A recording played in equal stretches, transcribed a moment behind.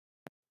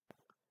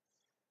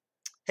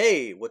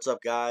Hey, what's up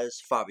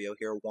guys? Fabio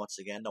here once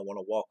again. I want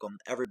to welcome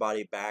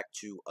everybody back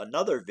to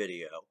another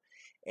video.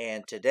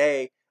 And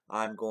today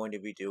I'm going to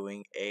be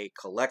doing a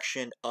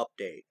collection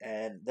update.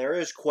 And there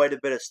is quite a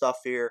bit of stuff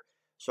here,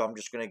 so I'm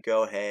just going to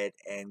go ahead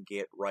and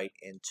get right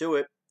into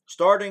it.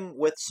 Starting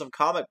with some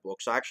comic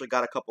books. I actually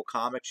got a couple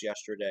comics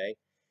yesterday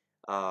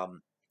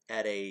um,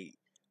 at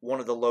one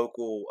of the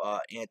local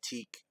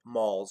antique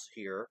malls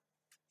here.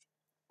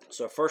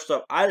 So first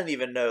up, I didn't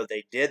even know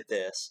they did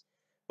this,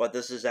 but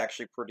this is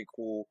actually pretty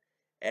cool.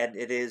 And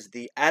it is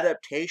the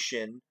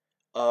adaptation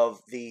of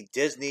the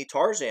Disney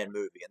Tarzan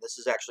movie. And this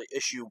is actually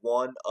issue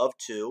 1 of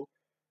 2.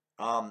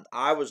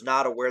 I was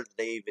not aware that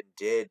they even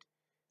did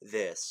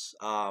this.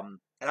 And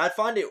I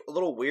find it a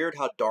little weird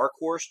how Dark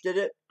Horse did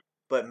it,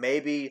 but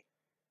maybe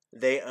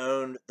they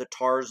owned the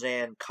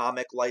Tarzan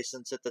comic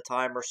license at the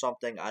time or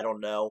something. I don't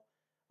know.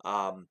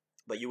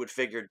 But you would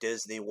figure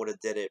Disney would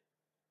have did it,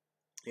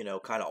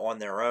 kind of on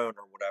their own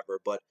or whatever,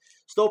 but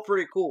still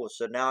pretty cool.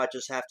 So now I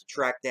just have to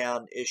track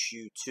down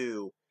issue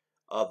 2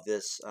 of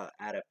this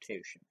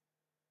adaptation.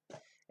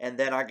 And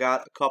then I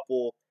got a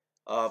couple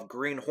of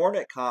Green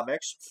Hornet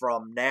comics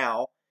from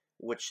Now,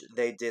 which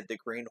they did the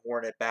Green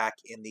Hornet back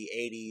in the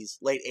 80s,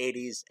 late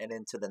 80s and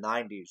into the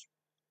 90s.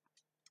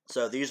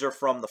 So these are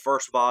from the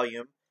first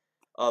volume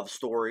of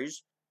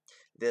stories.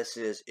 This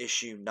is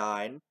issue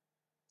 9,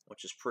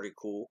 which is pretty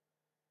cool.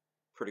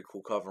 Pretty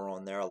cool cover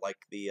on there. I like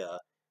the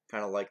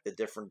kind of like the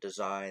different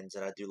designs,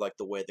 and I do like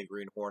the way the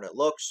Green Hornet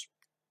looks.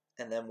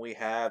 And then we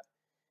have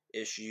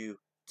issue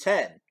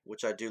 10,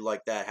 which I do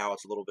like that, how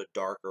it's a little bit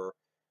darker,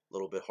 a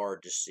little bit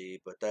hard to see,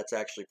 but that's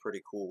actually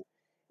pretty cool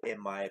in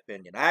my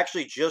opinion. I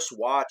actually just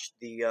watched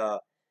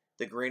the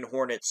Green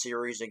Hornet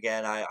series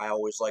again. I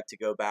always like to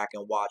go back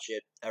and watch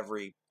it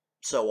every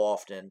so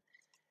often,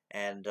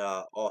 and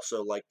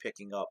also like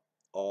picking up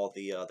all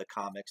the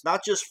comics,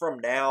 not just from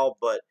Now,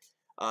 but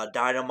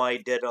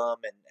Dynamite did them,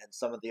 and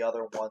some of the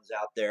other ones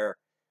out there.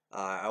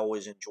 I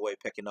always enjoy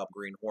picking up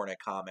Green Hornet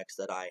comics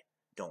that I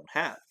don't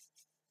have.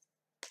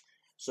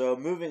 So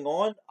moving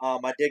on,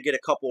 I did get a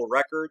couple of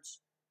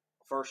records.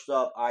 First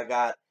up, I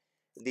got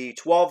the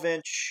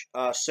 12-inch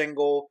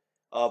single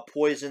of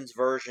Poison's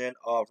version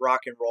of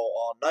Rock and Roll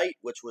All Night,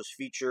 which was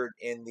featured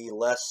in the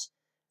Less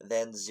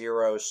Than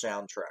Zero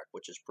soundtrack,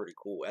 which is pretty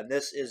cool. And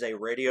this is a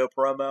radio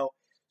promo,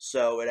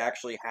 so it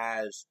actually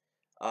has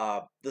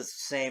the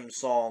same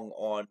song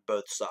on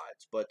both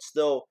sides, but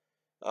still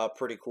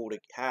pretty cool to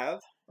have,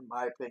 in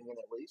my opinion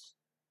at least.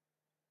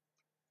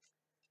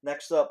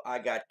 Next up, I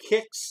got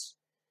Kix,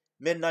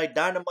 Midnight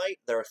Dynamite,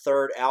 their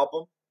third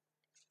album.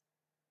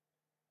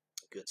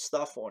 Good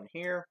stuff on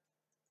here.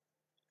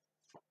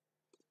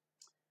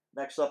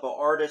 Next up, an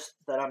artist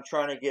that I'm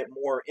trying to get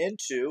more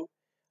into,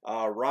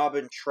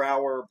 Robin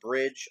Trower,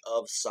 Bridge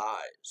of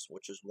Sighs,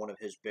 which is one of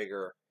his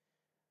bigger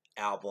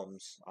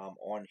albums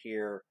on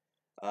here.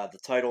 The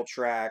title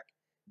track,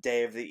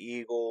 Day of the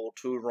Eagle,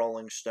 To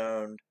Rolling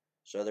Stone.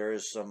 So there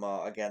is some,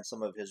 again,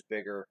 some of his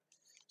bigger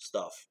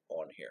stuff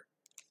on here.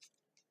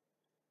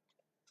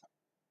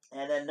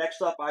 And then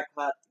next up, I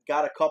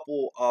got a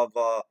couple of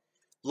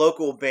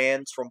local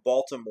bands from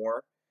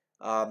Baltimore.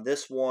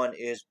 This one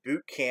is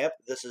Boot Camp.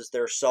 This is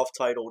their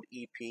self-titled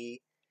EP,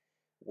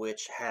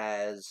 which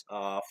has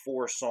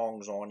 4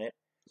 songs on it.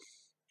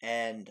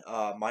 And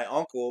my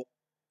uncle,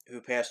 who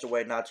passed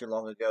away not too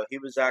long ago, he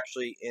was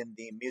actually in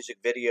the music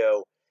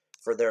video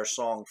for their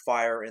song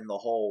Fire in the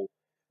Hole,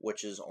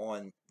 which is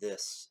on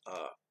this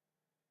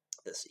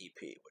this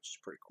EP, which is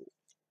pretty cool.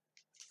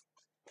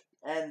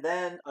 And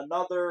then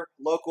another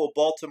local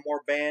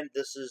Baltimore band,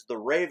 this is the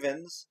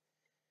Ravens,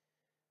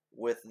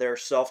 with their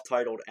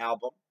self-titled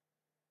album,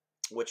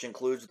 which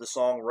includes the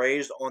song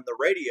Raised on the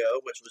Radio,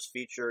 which was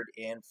featured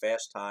in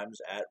Fast Times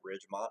at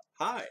Ridgemont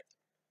High.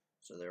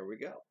 So there we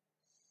go.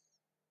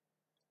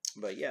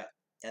 But yeah.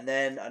 And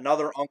then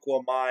another uncle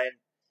of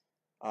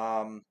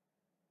mine,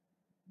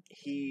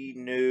 he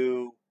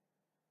knew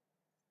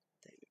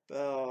David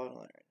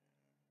Bell.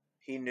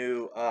 He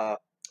knew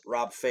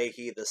Rob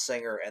Fahey, the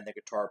singer and the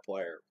guitar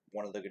player,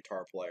 one of the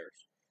guitar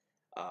players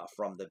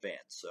from the band.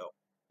 So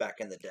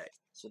back in the day.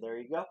 So there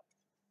you go.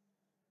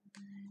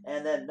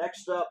 And then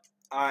next up,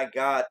 I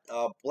got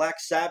Black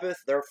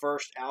Sabbath, their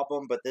first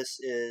album, but this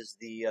is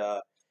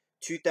the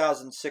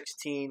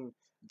 2016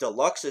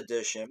 Deluxe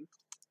Edition,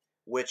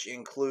 which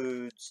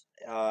includes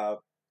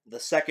the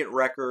second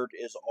record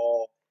is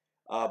all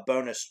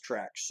bonus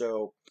tracks.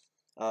 So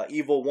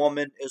Evil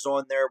Woman is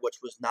on there, which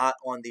was not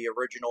on the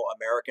original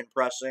American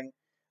pressing.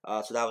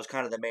 So that was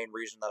kind of the main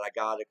reason that I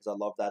got it, because I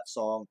love that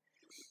song.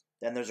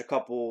 Then there's a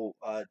couple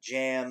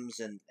jams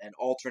and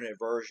alternate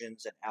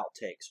versions and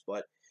outtakes.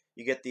 But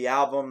you get the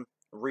album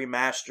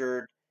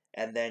remastered,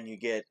 and then you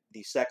get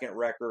the second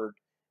record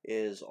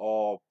is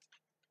all,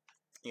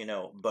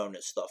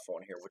 bonus stuff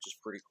on here, which is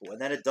pretty cool.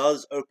 And then it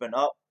does open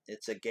up.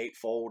 It's a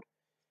gatefold.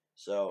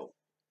 So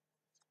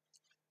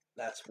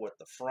that's what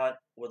the front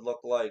would look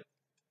like.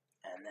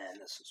 And then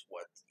this is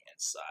what the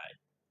inside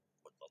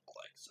would look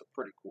like. So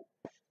pretty cool.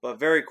 But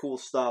very cool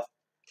stuff.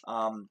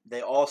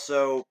 They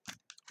also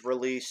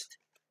released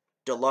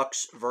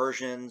deluxe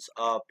versions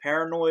of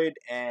Paranoid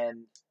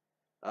and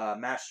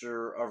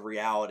Master of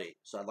Reality.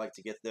 So I'd like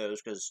to get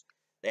those because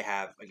they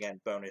have,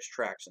 again, bonus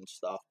tracks and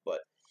stuff. But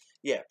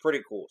yeah,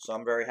 pretty cool. So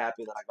I'm very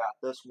happy that I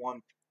got this one.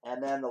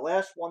 And then the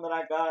last one that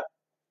I got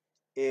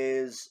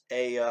is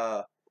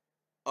a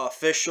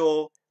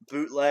official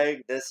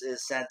bootleg. This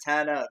is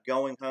Santana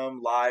Going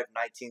Home Live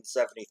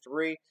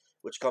 1973,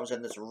 which comes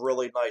in this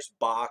really nice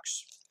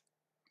box.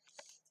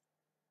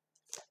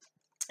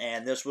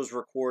 And this was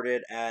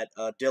recorded at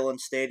Dillon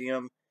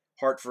Stadium,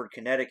 Hartford,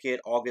 Connecticut,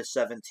 August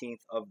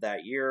 17th of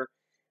that year.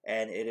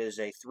 And it is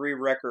a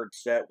 3-record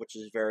set, which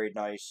is very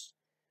nice.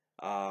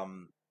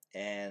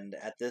 And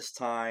at this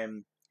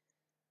time,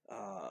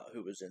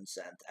 who was in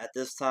Santana? At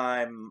this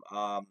time,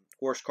 of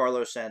course,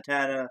 Carlos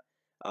Santana,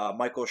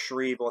 Michael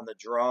Shreve on the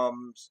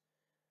drums,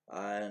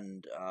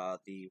 and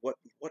the what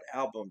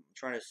album? I'm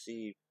trying to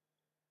see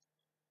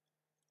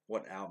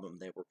what album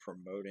they were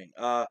promoting.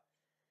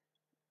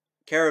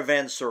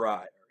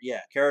 Caravanserai.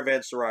 Yeah,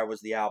 Caravanserai was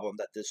the album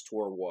that this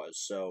tour was.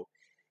 So,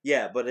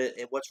 yeah, but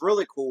what's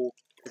really cool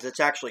is it's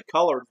actually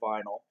colored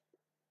vinyl.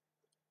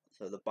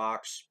 So the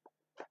box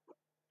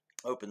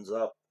opens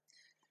up,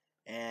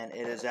 and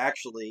it is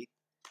actually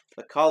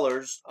the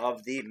colors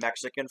of the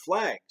Mexican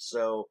flag.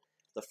 So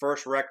the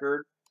first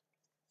record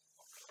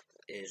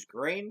is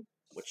green,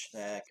 which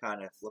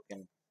kind of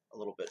looking a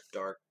little bit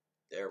dark.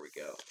 There we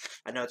go.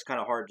 I know it's kind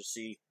of hard to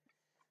see.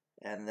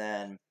 And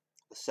then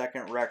the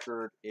second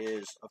record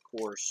is, of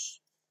course,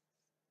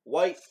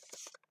 white.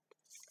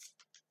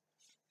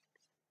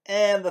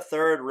 And the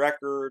third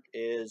record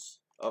is,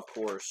 of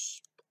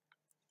course,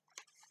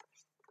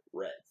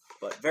 red.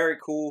 But very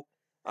cool.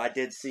 I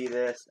did see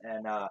this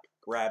and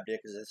grabbed it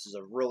because this is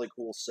a really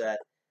cool set.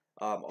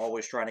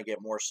 Always trying to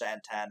get more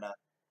Santana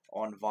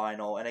on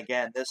vinyl. And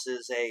again, this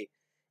is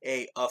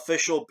a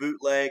official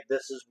bootleg.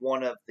 This is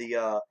one of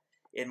the,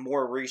 in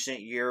more recent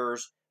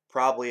years,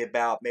 probably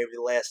about maybe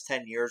the last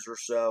 10 years or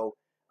so,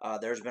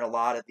 there's been a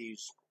lot of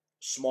these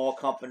small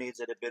companies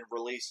that have been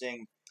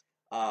releasing,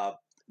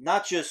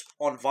 not just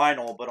on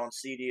vinyl, but on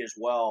CD as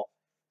well.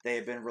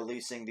 They've been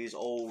releasing these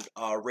old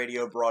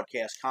radio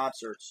broadcast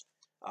concerts,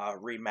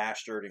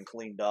 remastered and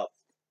cleaned up.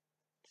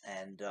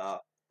 And,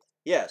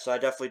 yeah, so I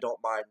definitely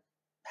don't mind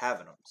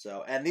having them.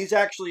 So, and these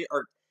actually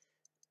are,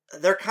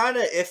 they're kind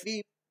of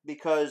iffy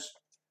because,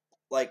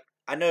 like,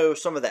 I know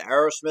some of the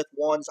Aerosmith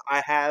ones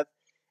I have,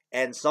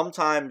 and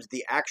sometimes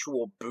the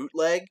actual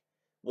bootleg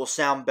will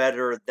sound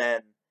better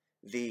than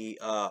the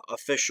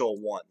official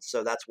one.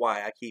 So that's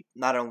why I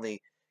not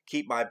only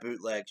keep my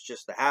bootlegs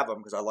just to have them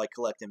because I like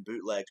collecting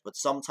bootlegs, but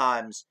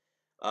sometimes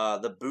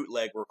the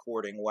bootleg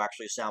recording will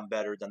actually sound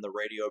better than the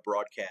radio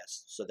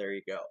broadcast. So there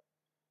you go.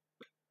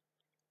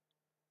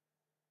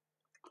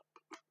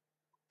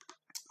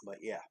 But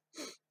yeah.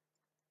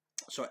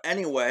 So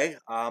anyway,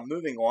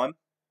 moving on.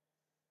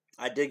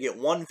 I did get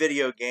one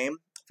video game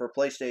for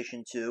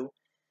PlayStation 2,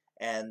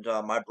 and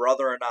my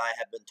brother and I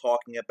have been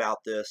talking about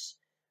this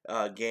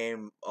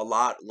game a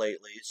lot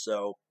lately.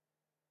 So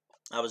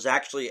I was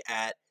actually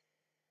at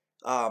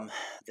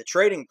the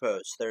Trading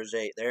Post. There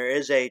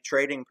is a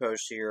Trading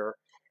Post here,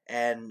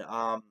 and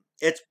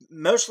it's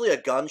mostly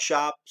a gun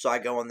shop. So I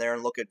go in there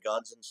and look at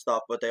guns and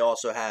stuff, but they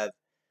also have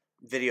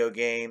video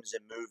games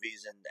and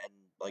movies and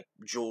like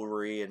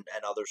jewelry and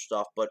other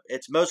stuff. But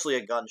it's mostly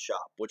a gun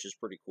shop, which is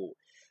pretty cool.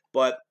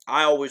 But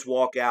I always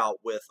walk out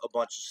with a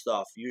bunch of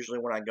stuff. Usually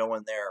when I go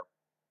in there,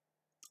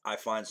 I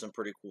find some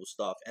pretty cool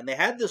stuff. And they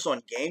had this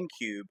on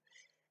GameCube,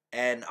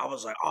 and I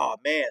was like, oh,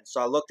 man.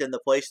 So I looked in the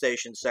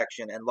PlayStation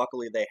section, and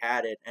luckily they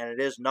had it. And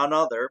it is none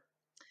other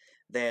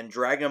than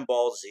Dragon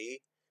Ball Z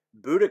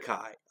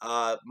Budokai.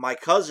 My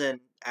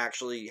cousin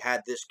actually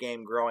had this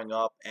game growing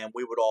up, and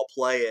we would all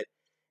play it.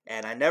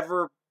 And I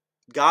never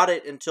got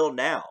it until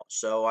now.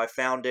 So I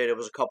found it. It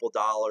was a couple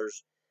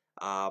dollars.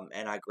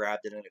 And I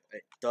grabbed it, and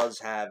it does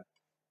have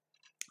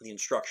the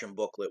instruction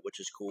booklet, which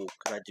is cool,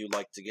 because I do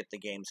like to get the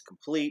games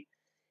complete.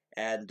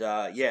 And,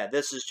 yeah,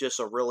 this is just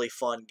a really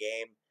fun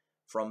game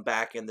from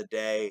back in the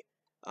day,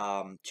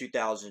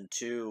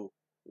 2002.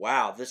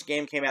 Wow, this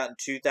game came out in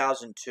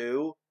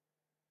 2002?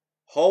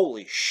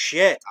 Holy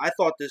shit, I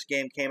thought this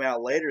game came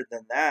out later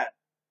than that.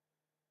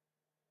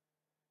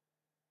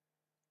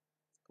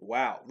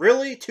 Wow,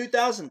 really?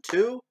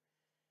 2002?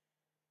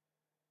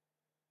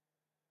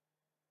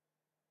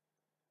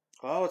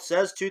 Oh, it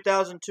says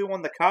 2002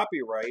 on the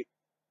copyright.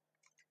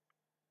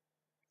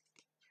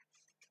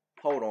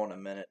 Hold on a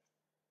minute.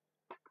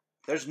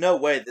 There's no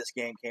way this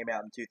game came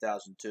out in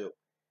 2002.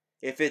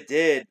 If it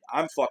did,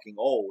 I'm fucking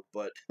old,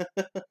 but...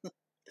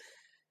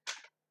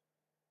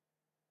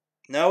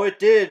 No, it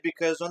did,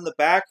 because on the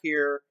back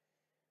here,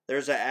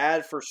 there's an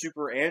ad for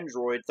Super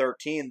Android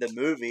 13, the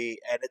movie,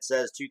 and it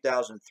says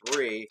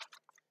 2003.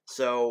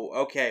 So,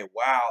 okay,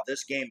 wow,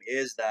 this game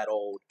is that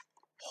old.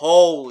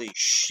 Holy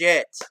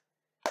shit.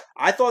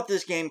 I thought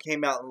this game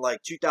came out in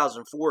like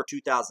 2004,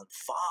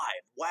 2005.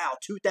 Wow,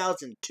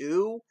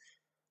 2002?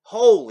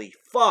 Holy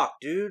fuck,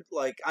 dude.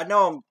 Like, I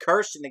know I'm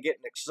cursing and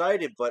getting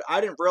excited, but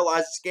I didn't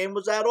realize this game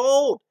was that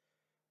old.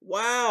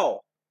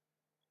 Wow.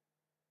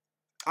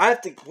 I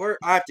have to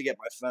get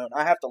my phone.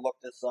 I have to look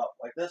this up.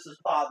 Like, this is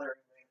bothering me.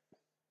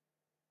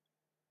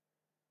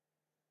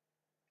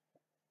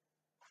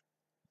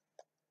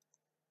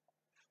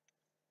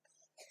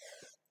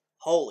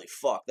 Holy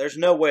fuck! There's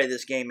no way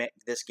this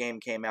game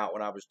came out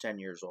when I was 10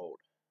 years old.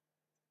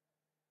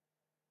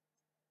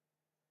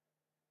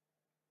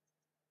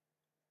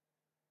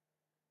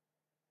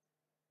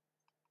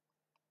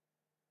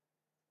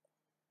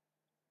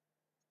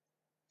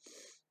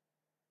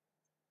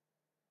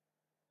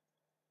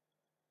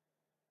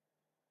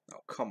 Oh,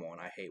 come on!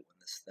 I hate when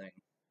this thing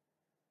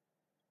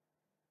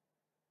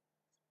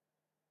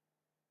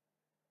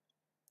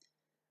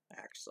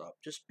acts up.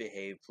 Just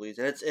behave, please.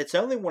 And it's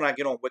only when I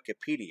get on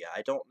Wikipedia.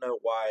 I don't know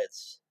why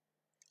it's.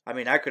 I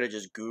mean, I could have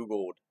just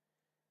Googled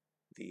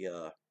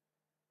the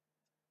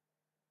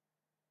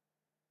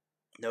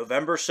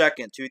November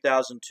 2nd,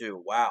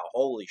 2002. Wow!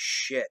 Holy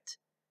shit!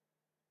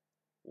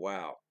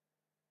 Wow!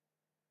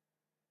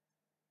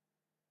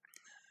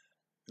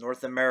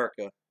 North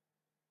America.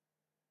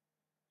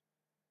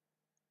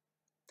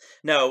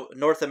 No,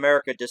 North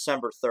America,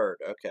 December 3rd.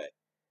 Okay.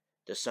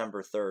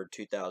 December 3rd,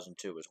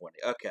 2002 is when.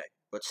 Okay.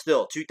 But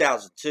still,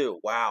 2002.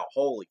 Wow.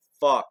 Holy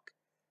fuck.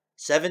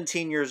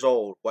 17 years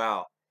old.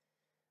 Wow.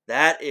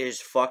 That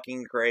is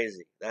fucking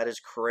crazy. That is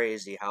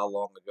crazy how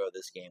long ago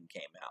this game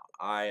came out.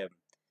 I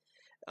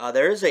am.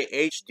 There is a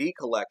HD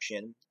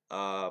collection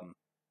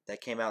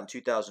that came out in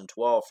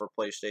 2012 for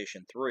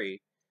PlayStation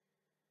 3.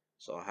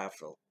 So I'll have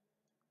to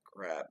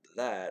grab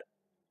that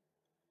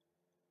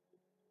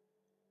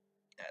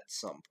at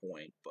some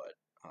point. But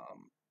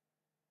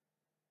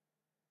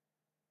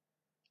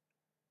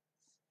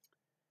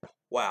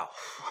wow.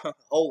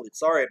 Holy,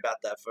 sorry about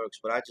that, folks,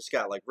 but I just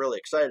got like really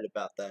excited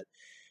about that.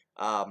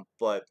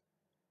 But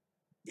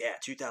yeah,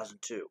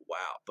 2002. Wow,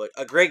 but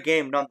a great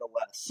game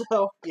nonetheless.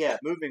 So yeah,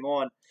 moving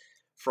on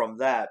from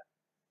that.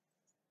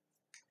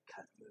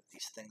 Kind of move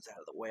these things out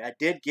of the way. I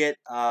did get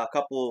a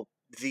couple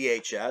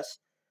VHS.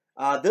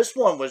 This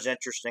one was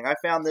interesting. I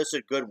found this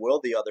at Goodwill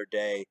the other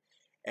day,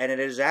 and it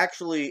is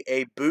actually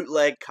a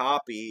bootleg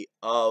copy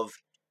of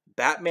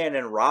Batman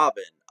and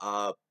Robin.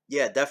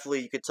 Yeah,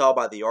 definitely you could tell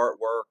by the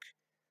artwork.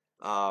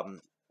 Um,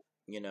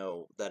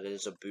 that it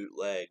is a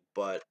bootleg.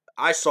 But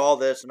I saw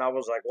this and I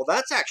was like, well,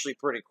 that's actually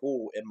pretty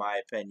cool in my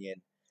opinion.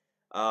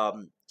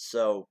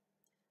 So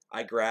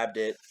I grabbed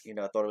it.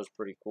 I thought it was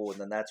pretty cool,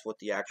 and then that's what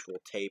the actual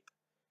tape.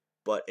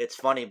 But it's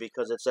funny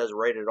because it says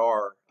rated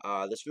R.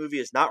 This movie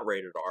is not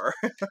rated R,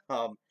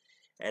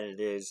 and it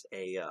is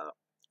a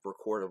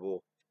recordable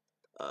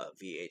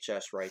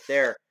VHS right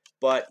there.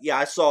 But yeah,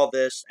 I saw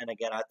this, and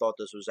again, I thought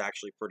this was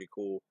actually pretty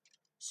cool,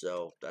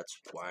 so that's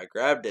why I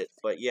grabbed it.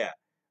 But yeah,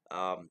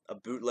 a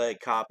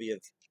bootleg copy of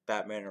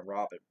Batman and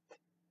Robin,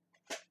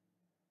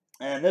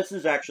 and this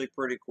is actually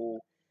pretty cool.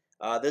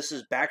 This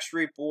is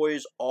Backstreet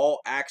Boys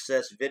All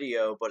Access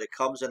Video, but it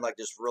comes in like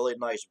this really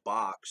nice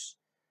box,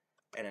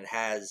 and it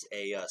has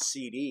a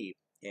CD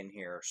in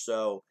here.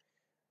 So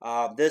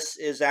this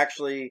is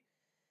actually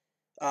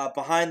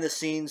behind the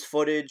scenes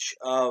footage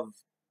of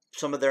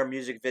some of their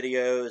music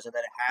videos, and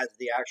then it has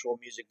the actual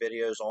music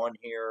videos on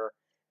here,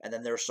 and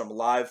then there's some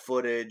live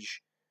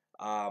footage,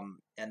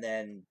 and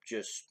then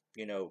just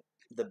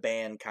the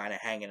band kind of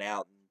hanging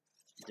out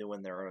and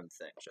doing their own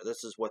thing. So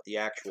this is what the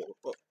actual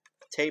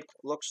tape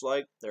looks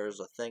like. There's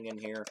a thing in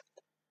here.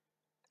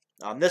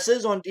 This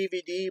is on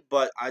DVD,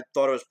 but I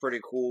thought it was pretty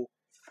cool.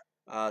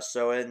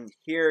 So in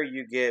here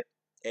you get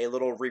a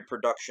little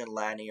reproduction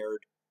lanyard.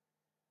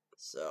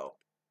 So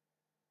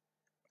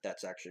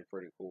that's actually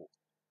pretty cool.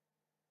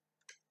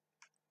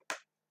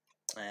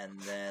 And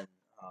then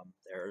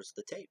there's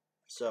the tape.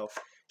 So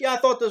yeah, I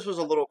thought this was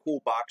a little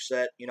cool box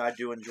set. I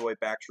do enjoy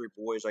Backstreet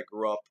Boys. I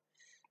grew up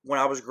when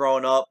I was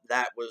growing up.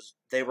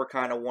 They were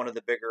kind of one of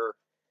the bigger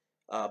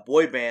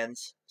boy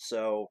bands.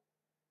 So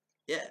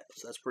yeah,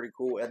 so that's pretty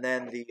cool. And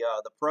then the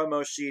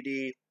promo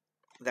CD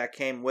that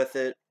came with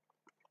it,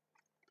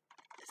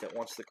 if it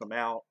wants to come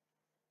out.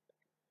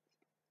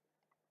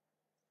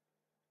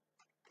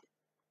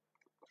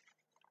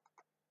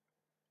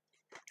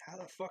 How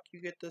the fuck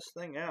you get this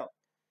thing out?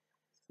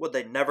 Would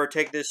they never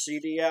take this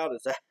CD out?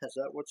 Is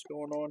that what's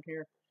going on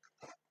here?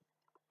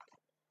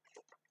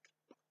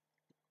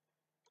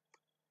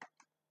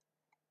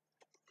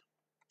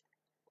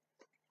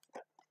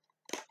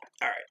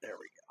 All right, there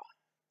we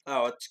go.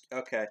 Oh, it's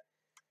okay.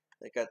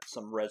 They got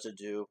some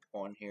residue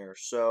on here.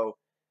 So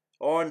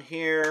on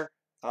here,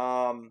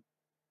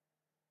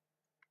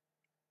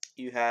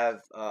 you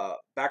have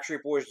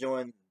Backstreet Boys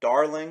doing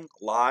 "Darling"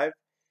 live,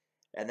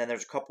 and then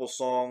there's a couple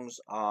songs.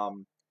 Uh,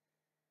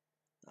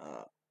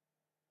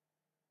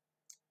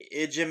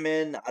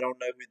 Ijimin, I don't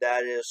know who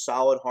that is.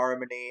 Solid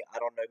Harmony, I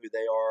don't know who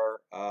they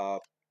are.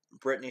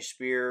 Britney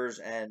Spears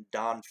and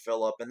Don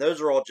Phillip, and those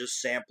are all just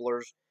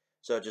samplers,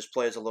 so it just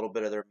plays a little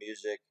bit of their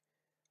music.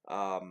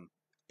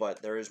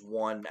 But there is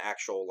one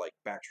actual like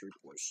Backstreet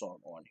Boys song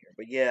on here.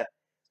 But yeah,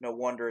 no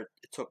wonder it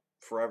took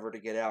forever to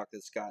get out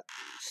because it's got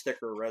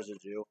sticker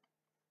residue,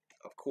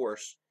 of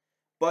course.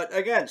 But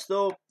again,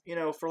 still,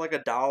 for like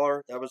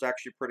 $1, that was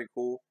actually pretty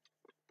cool.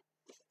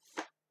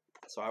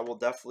 So I will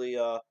definitely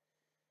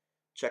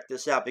check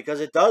this out because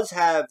it does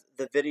have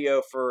the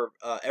video for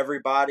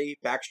Everybody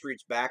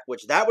Backstreet's Back,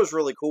 which that was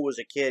really cool as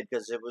a kid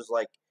because it was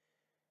like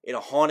in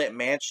a haunted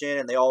mansion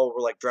and they all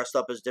were like dressed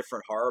up as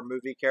different horror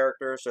movie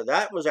characters. So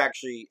that was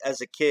actually, as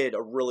a kid,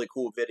 a really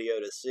cool video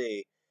to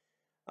see.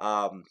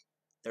 Um,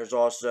 there's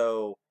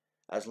also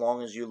As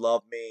Long as You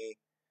Love Me,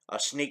 a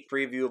sneak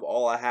preview of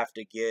All I Have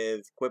to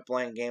Give, Quit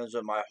Playing Games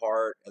with My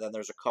Heart, and then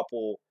there's a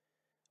couple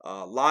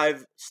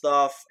live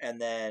stuff, and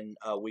then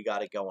We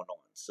Got It Going On.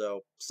 So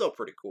still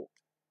pretty cool.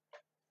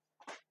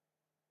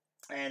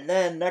 And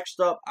then next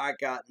up, I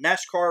got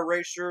NASCAR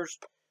Racers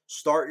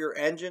Start Your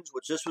Engines,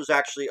 which this was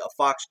actually a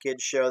Fox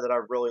Kids show that I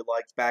really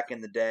liked back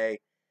in the day.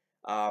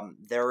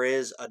 There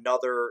is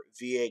another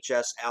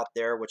VHS out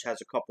there which has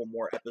a couple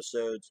more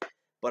episodes,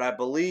 but I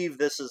believe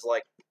this is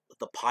like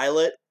the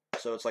pilot,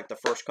 so it's like the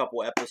first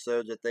couple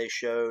episodes that they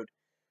showed,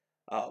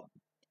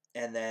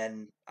 and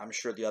then I'm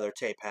sure the other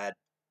tape had,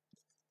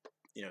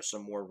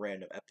 some more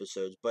random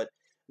episodes. But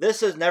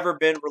this has never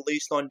been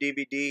released on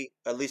DVD,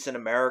 at least in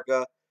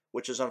America,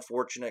 which is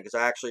unfortunate because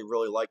I actually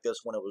really liked this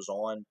when it was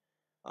on.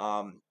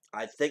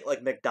 I think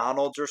like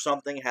McDonald's or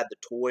something had the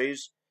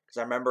toys because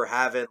I remember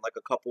having like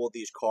a couple of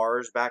these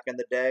cars back in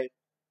the day.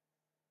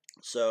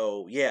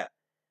 So yeah,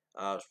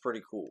 it was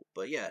pretty cool.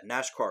 But yeah,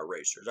 NASCAR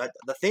Racers.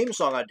 The theme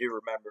song I do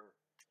remember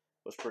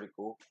was pretty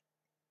cool.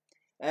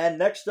 And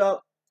next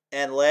up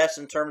and last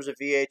in terms of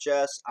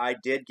VHS, I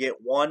did get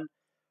one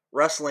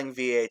wrestling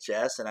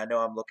VHS, and I know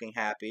I'm looking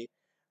happy.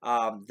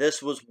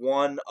 This was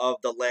one of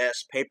the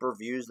last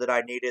pay-per-views that I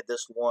needed.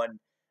 This one,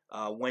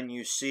 when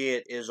you see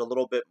it, is a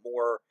little bit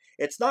more.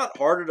 It's not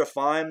harder to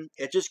find.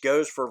 It just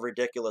goes for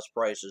ridiculous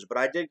prices. But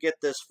I did get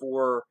this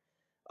for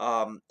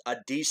a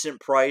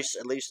decent price,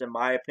 at least in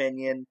my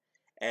opinion.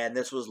 And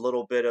this was a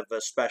little bit of a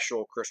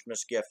special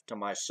Christmas gift to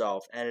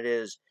myself. And it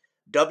is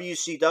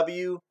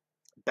WCW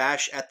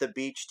Bash at the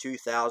Beach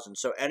 2000.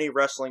 So any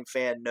wrestling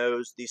fan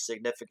knows the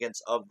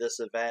significance of this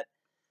event.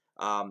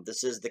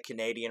 This is the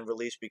Canadian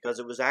release because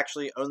it was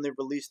actually only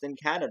released in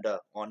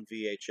Canada on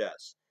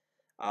VHS.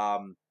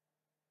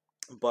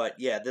 But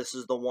yeah, this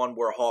is the one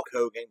where Hulk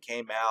Hogan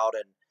came out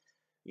and,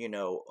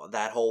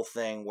 that whole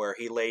thing where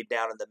he laid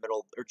down in the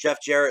middle, or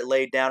Jeff Jarrett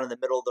laid down in the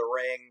middle of the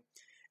ring,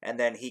 and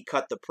then he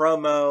cut the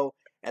promo,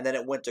 and then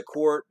it went to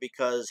court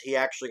because he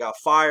actually got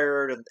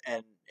fired,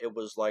 and it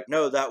was like,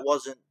 no, that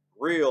wasn't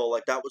real,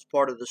 like that was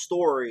part of the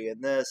story,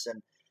 and this,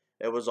 and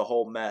it was a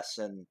whole mess,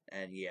 and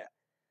yeah.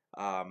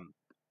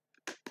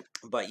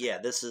 But yeah,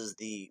 this is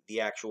the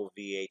actual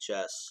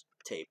VHS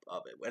tape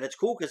of it. And it's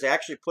cool because they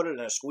actually put it in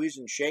a squeeze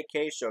and shake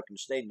case so it can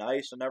stay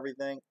nice and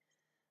everything.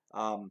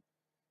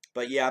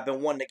 But yeah, I've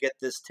been wanting to get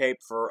this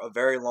tape for a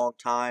very long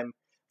time.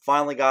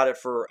 Finally got it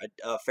for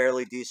a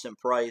fairly decent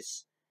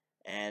price,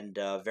 and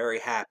very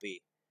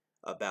happy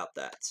about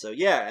that. So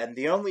yeah, and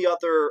the only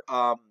other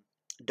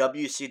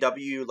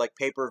WCW like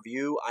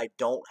pay-per-view I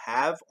don't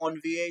have on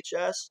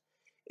VHS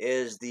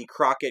is the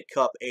Crockett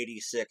Cup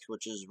 86,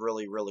 which is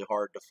really, really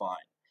hard to find.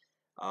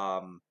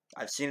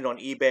 I've seen it on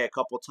eBay a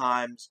couple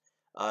times.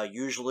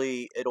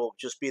 Usually it'll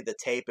just be the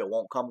tape. It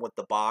won't come with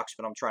the box,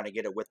 but I'm trying to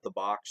get it with the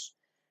box.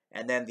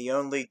 And then the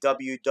only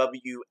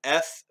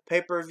WWF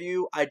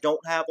pay-per-view I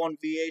don't have on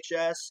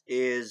VHS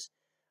is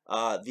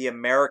the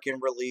American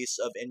release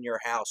of In Your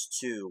House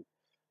 2,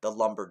 The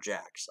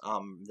Lumberjacks.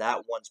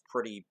 That one's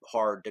pretty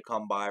hard to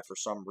come by for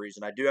some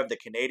reason. I do have the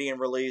Canadian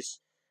release.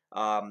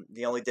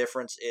 The only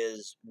difference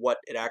is what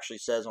it actually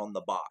says on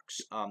the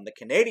box. The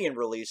Canadian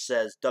release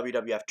says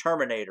WWF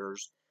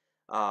Terminators,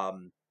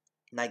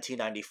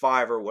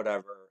 1995 or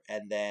whatever,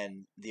 and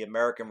then the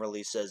American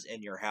release says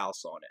In Your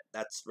House on it.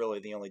 That's really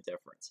the only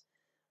difference.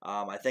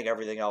 I think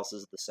everything else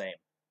is the same.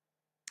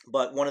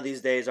 But one of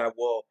these days I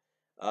will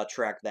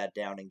track that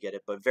down and get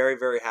it. But very,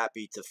 very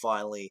happy to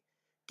finally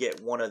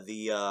get one of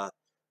the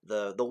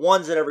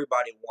ones that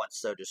everybody wants,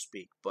 so to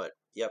speak. But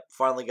yep,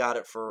 finally got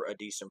it for a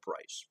decent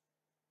price.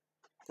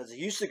 Because it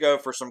used to go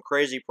for some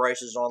crazy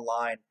prices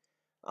online.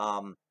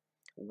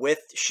 With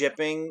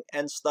shipping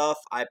and stuff,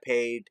 I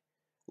paid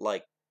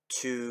like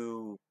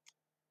 $2.50,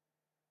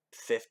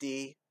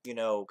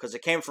 because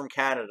it came from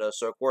Canada,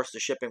 so of course the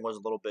shipping was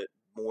a little bit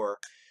more.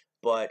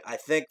 But I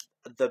think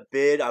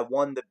I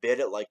won the bid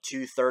at like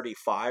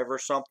 $2.35 or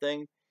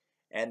something,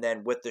 and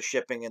then with the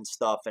shipping and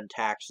stuff and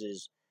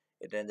taxes,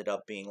 it ended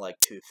up being like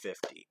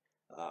 $2.50.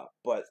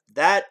 But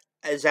that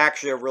is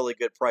actually a really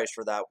good price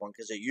for that one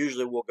because it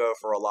usually will go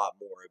for a lot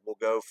more. It will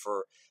go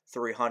for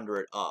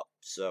 $300 up.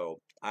 So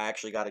I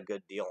actually got a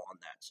good deal on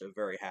that. So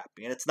very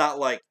happy. And it's not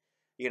like,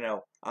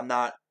 I'm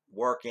not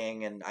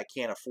working and I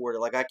can't afford it.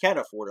 Like I can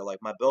afford it.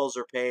 Like my bills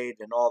are paid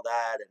and all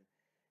that. And,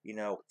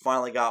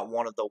 finally got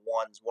one of the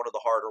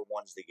harder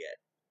ones to get.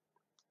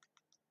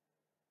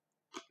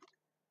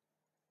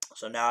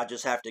 So now I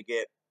just have to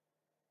get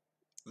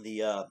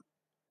the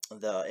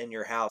In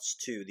Your House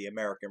 2, the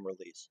American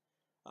release.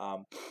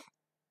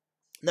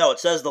 No, it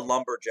says the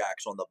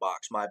Lumberjacks on the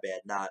box. My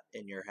bad, not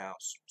In Your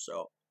House.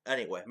 So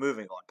anyway,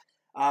 moving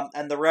on.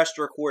 And the rest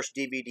are, of course,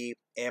 DVD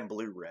and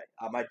Blu-ray.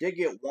 I did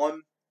get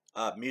one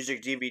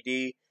music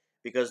DVD,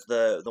 because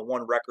the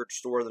one record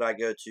store that I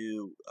go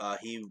to,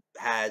 he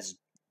has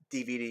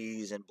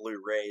DVDs and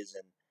Blu-rays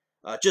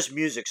and just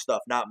music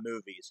stuff, not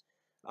movies.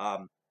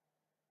 Um,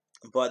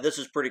 but this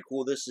is pretty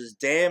cool. This is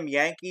Damn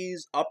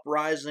Yankees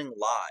Uprising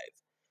Live.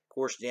 Of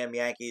course, Damn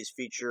Yankees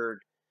featured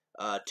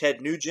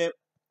Ted Nugent,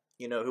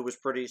 who was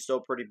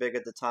still pretty big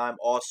at the time.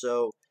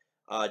 Also,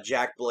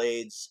 Jack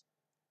Blades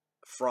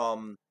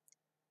from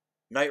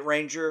Night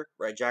Ranger,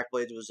 right? Jack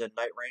Blades was in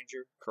Night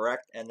Ranger,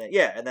 correct? And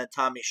then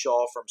Tommy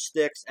Shaw from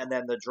Styx, and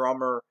then the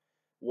drummer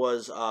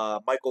was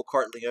Michael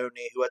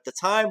Cartleone, who at the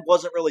time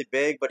wasn't really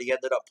big, but he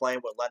ended up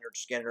playing with Leonard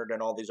Skinner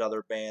and all these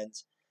other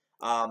bands.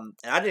 And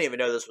I didn't even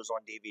know this was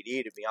on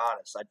DVD, to be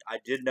honest. I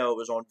did know it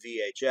was on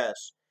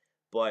VHS,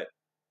 but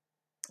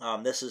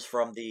this is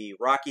from the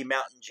Rocky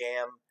Mountain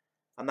Jam.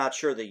 I'm not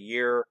sure the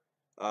year.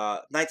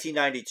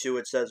 1992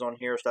 it says on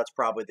here, so that's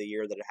probably the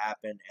year that it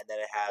happened. And then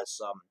it has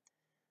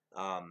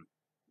some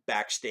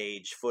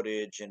backstage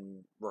footage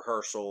and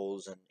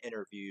rehearsals and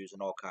interviews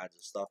and all kinds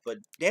of stuff. But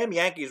Damn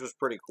Yankees was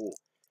pretty cool.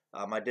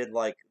 I did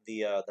like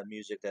the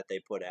music that they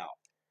put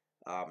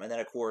out. And then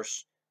of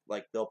course,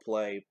 like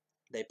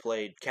they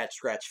played Cat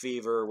Scratch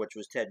Fever, which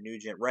was Ted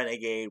Nugent,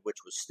 Renegade, which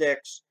was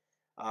Styx.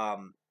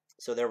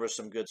 So there was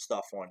some good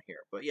stuff on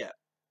here. But yeah,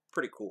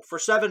 pretty cool. For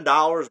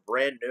 $7,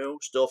 brand new,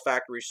 still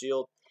factory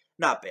sealed,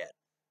 not bad.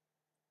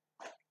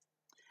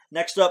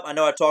 Next up, I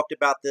know I talked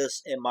about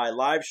this in my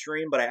live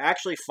stream, but I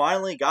actually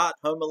finally got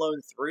Home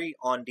Alone 3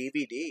 on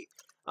DVD.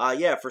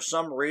 Yeah, for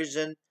some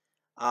reason,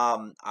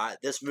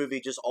 this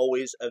movie just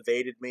always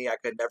evaded me. I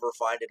could never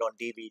find it on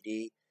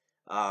DVD.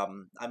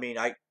 I mean,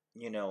 I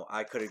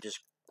could have just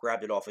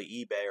grabbed it off of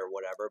eBay or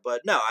whatever,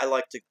 but no, I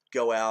like to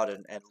go out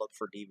and look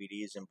for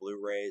DVDs and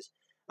Blu-rays.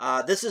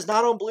 This is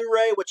not on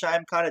Blu-ray, which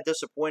I'm kind of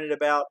disappointed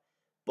about,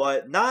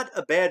 but not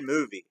a bad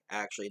movie,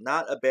 actually.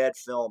 Not a bad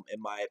film,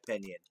 in my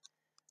opinion.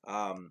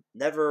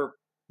 Never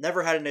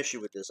had an issue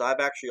with this. I've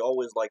actually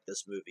always liked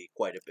this movie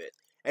quite a bit.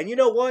 And you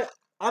know what?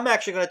 I'm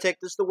actually going to take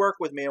this to work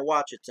with me and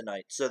watch it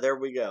tonight. So there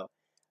we go.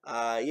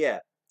 Yeah.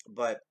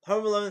 But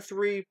Home Alone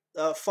 3,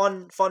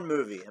 fun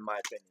movie, in my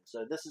opinion.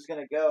 So this is going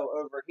to go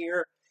over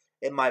here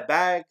in my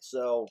bag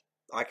so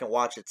I can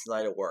watch it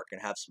tonight at work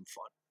and have some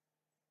fun.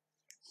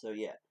 So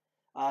yeah.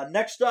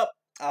 Next up,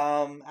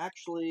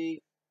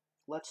 actually,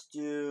 let's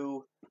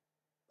do...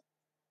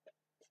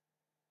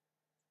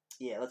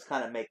 Yeah, let's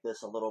kind of make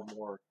this a little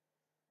more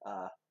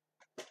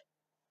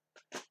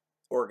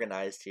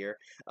organized here.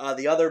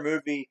 The other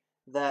movie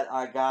that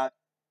I got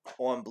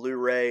on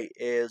Blu-ray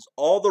is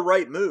All the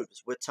Right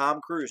Moves with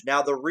Tom Cruise.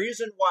 Now, the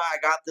reason why I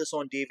got this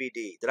on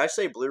DVD, did I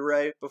say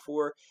Blu-ray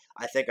before?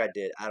 I think I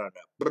did. I don't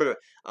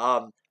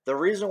know. The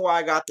reason why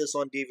I got this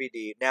on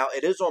DVD, now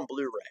it is on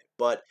Blu-ray,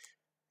 but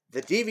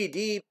the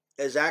DVD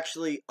is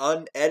actually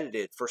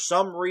unedited. For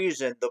some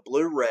reason, the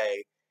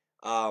Blu-ray,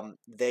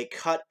 they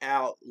cut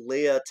out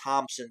Leah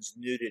Thompson's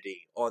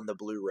nudity on the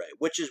Blu-ray,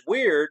 which is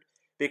weird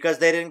because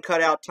they didn't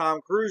cut out Tom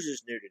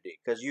Cruise's nudity,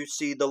 because you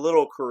see the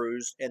little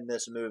Cruise in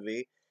this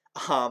movie,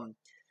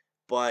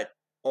 but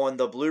on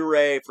the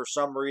Blu-ray, for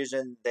some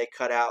reason, they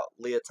cut out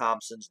Leah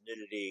Thompson's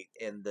nudity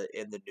in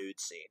the nude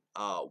scene.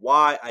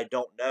 Why? I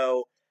don't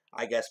know.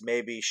 I guess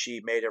maybe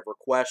she made a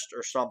request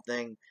or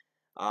something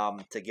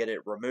to get it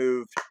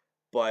removed,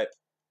 but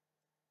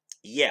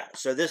yeah,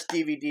 so this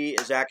DVD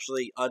is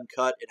actually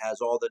uncut. It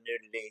has all the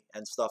nudity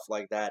and stuff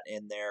like that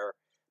in there.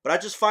 But I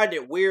just find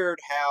it weird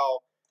how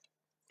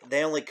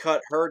they only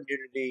cut her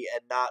nudity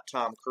and not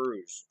Tom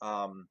Cruise.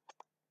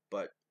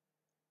 But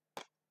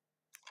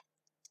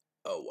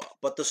oh well.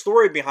 But the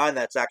story behind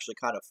that's actually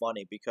kind of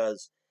funny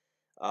because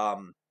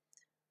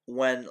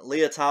when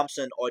Leah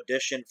Thompson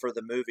auditioned for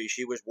the movie,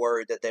 she was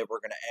worried that they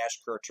were going to ask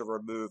her to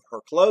remove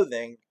her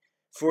clothing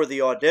for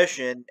the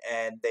audition,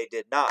 and they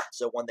did not.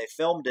 So when they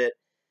filmed it,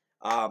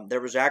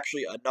 there was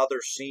actually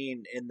another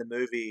scene in the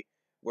movie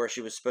where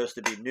she was supposed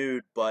to be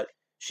nude, but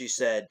she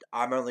said,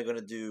 I'm only going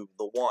to do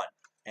the one.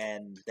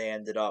 And they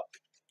ended up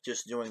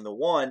just doing the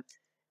one.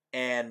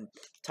 And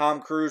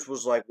Tom Cruise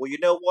was like, well, you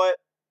know what?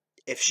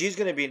 If she's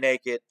going to be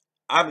naked,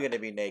 I'm going to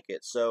be naked.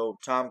 So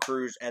Tom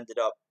Cruise ended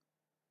up,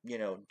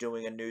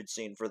 doing a nude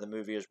scene for the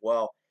movie as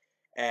well.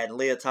 And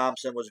Leah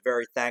Thompson was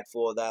very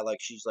thankful of that. Like,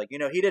 she's like,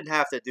 he didn't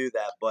have to do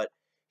that, but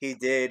he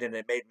did, and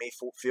it made me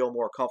feel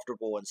more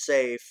comfortable and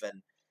safe.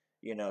 And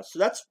so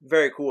that's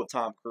very cool of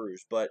Tom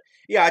Cruise. But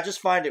yeah, I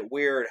just find it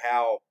weird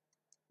how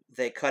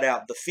they cut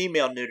out the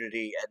female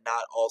nudity and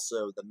not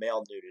also the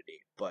male nudity.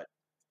 But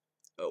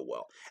oh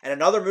well. And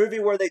another movie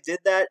where they did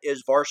that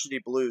is Varsity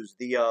Blues.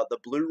 The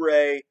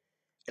Blu-ray,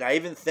 and I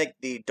even think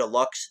the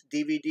deluxe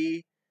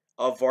DVD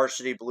of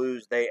Varsity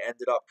Blues, they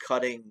ended up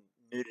cutting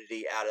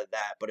nudity out of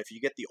that. But if you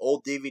get the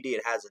old DVD,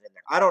 it has it in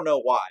there. I don't know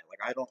why.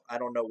 Like I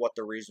don't know what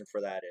the reason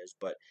for that is.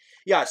 But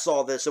yeah, I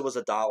saw this. It was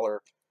 $1.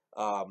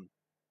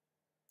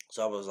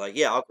 So I was like,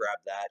 yeah, I'll grab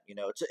that.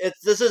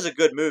 This is a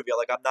good movie.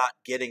 Like, I'm not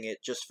getting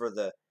it just for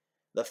the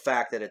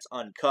fact that it's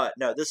uncut.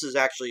 No, this is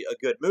actually a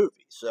good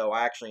movie. So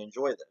I actually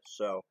enjoy this.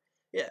 So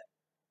yeah.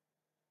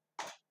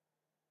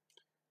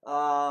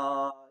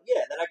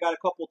 Yeah, then I got a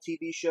couple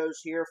TV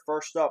shows here.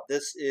 First up,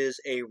 this is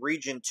a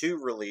Region 2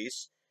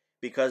 release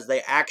because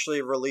they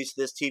actually released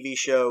this TV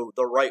show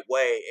the right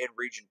way in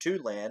Region 2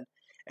 land.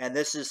 And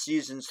this is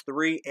seasons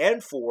 3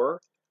 and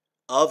 4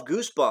 of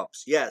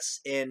Goosebumps. Yes,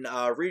 in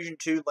Region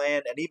 2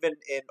 land and even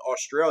in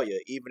Australia,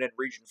 even in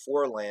Region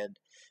 4 land,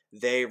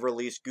 they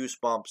released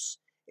Goosebumps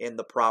in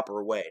the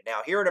proper way.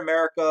 Now, here in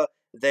America,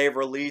 they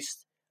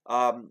released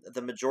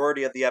the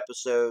majority of the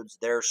episodes.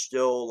 There's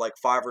still like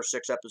 5 or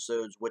 6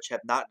 episodes which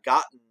have not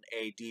gotten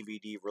a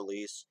DVD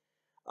release,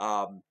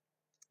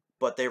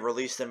 but they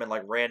released them in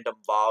like random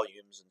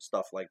volumes and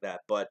stuff like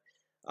that. But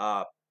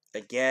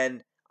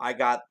again, I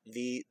got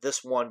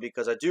this one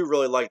because I do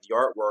really like the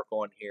artwork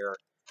on here,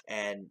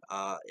 and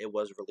it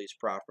was released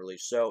properly.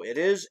 So it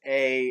is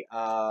a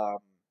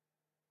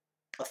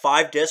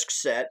 5-disc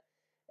set,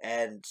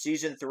 and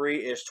season 3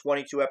 is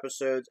 22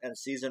 episodes, and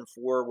season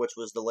 4, which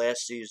was the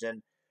last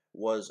season,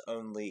 was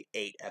only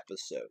 8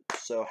 episodes.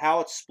 So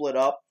how it's split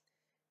up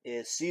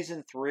is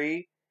season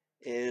 3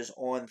 is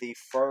on the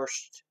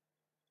first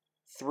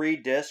 3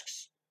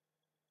 discs,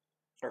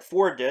 or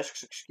 4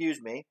 discs,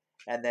 excuse me,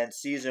 and then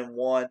season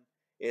 1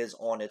 is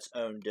on its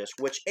own disc,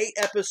 which 8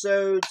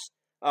 episodes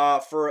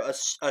for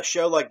a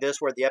show like this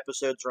where the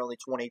episodes are only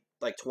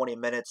 20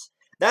 minutes,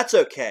 that's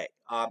okay.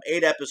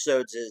 8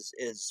 episodes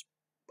is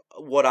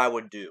what I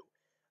would do.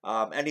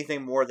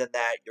 Anything more than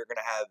that, you're going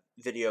to have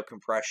video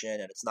compression,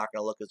 and it's not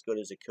going to look as good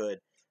as it could.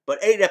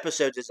 But 8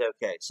 episodes is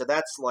okay. So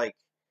that's like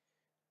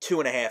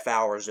 2.5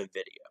 hours of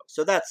video.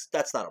 So that's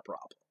not a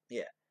problem.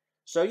 Yeah.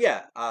 So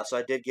yeah, so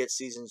I did get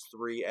seasons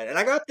 3, and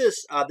I got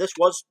this. This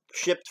was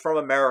shipped from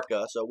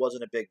America, so it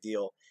wasn't a big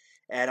deal.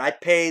 And I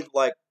paid,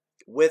 like,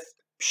 with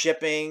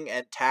shipping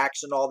and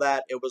tax and all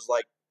that, it was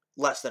like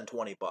less than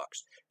 $20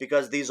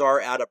 because these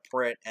are out of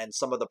print, and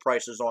some of the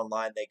prices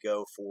online they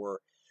go for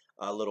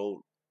a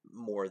little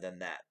more than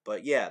that.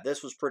 But yeah,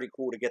 this was pretty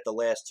cool to get the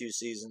last 2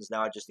 seasons.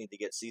 Now I just need to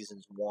get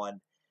seasons 1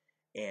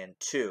 and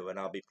 2, and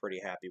I'll be pretty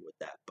happy with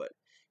that. But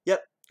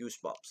yep,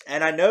 Goosebumps.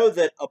 And I know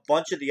that a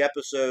bunch of the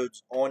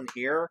episodes on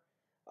here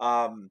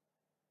are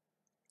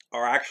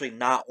actually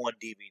not on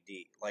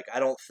DVD. Like, I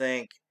don't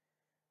think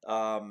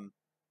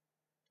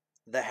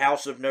The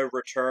House of No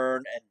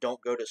Return and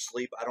Don't Go to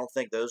Sleep, I don't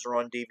think those are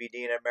on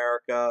DVD in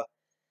America.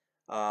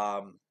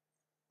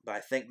 But I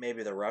think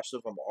maybe the rest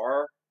of them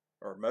are,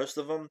 or most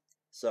of them.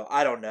 So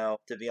I don't know,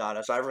 to be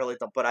honest. I really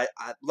don't. But I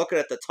looking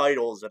at the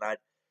titles, and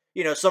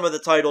some of the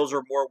titles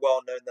are more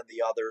well known than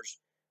the others.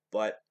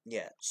 But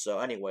yeah, so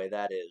anyway,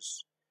 that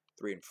is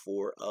 3 and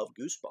 4 of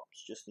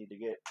Goosebumps. Just need to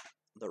get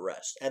the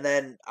rest. And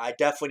then I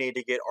definitely need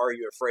to get Are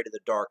You Afraid of the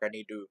Dark? I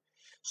need to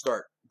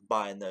start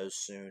buying those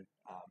soon.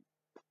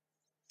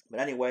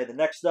 But anyway, the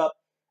next up,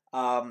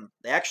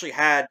 they actually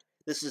had,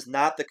 this is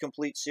not the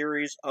complete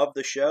series of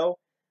the show,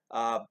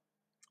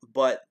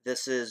 but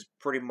this is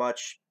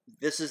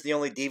the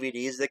only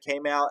DVDs that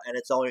came out, and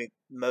it's only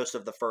most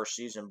of the first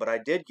season. But I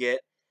did get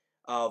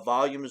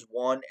volumes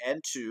 1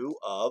 and 2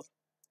 of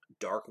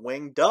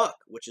Darkwing Duck,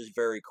 which is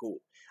very cool.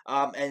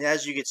 And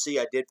as you can see,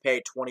 I did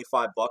pay $25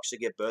 to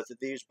get both of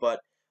these, but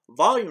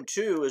volume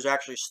 2 is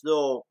actually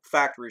still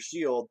factory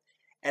sealed,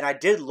 and I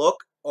did look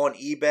on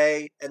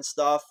eBay and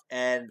stuff,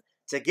 and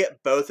to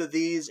get both of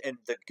these in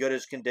the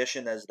goodest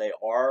condition as they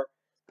are,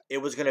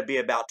 it was going to be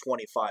about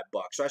 $25.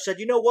 So I said,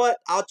 you know what,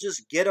 I'll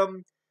just get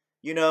them,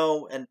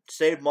 and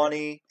save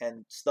money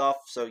and stuff.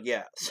 So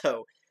yeah,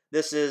 so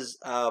this is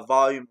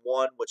volume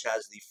 1, which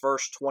has the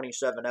first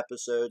 27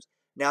 episodes.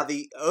 Now,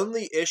 the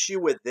only issue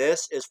with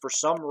this is, for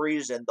some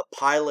reason, the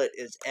pilot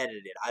is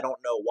edited. I don't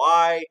know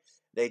why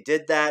they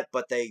did that,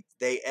 but they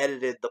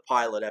edited the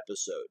pilot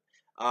episode.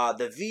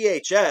 The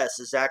VHS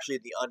is actually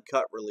the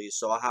uncut release,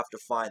 so I'll have to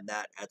find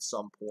that at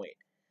some point.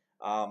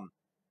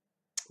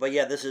 But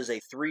yeah, this is a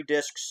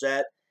 3-disc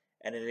set,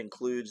 and it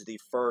includes the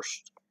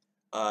first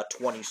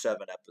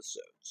 27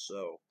 episodes.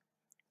 So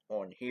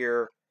on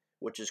here,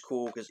 which is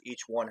cool because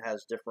each one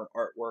has different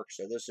artwork.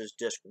 So this is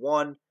disc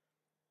 1,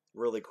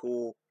 really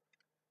cool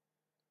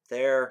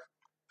there.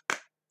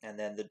 And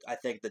then I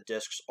think the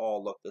discs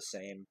all look the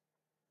same.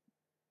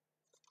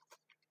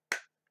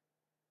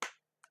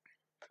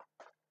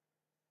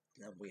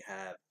 Then we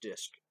have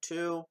disc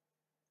 2.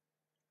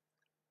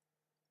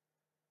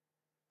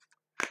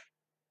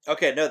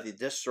 Okay, no, the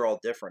discs are all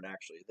different,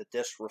 actually. The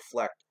discs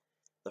reflect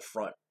the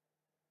front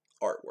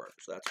artwork,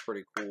 so that's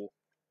pretty cool.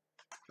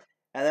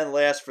 And then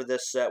last for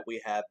this set,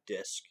 we have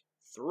disc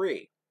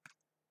 3.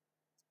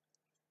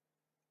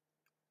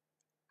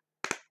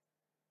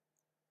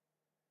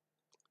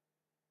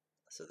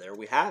 So there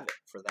we have it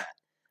for that.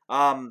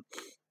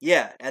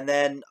 Yeah, and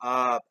then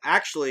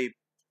actually,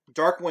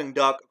 Darkwing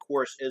Duck, of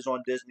course, is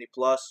on Disney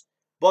Plus,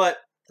 but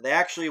they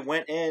actually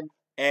went in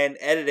and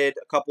edited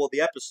a couple of the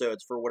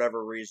episodes for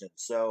whatever reason.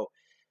 So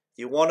if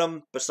you want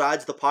them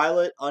besides the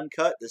pilot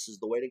uncut, this is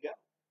the way to go.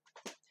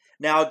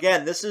 Now,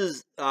 again, this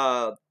is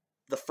the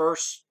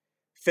first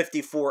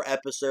 54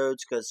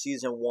 episodes, because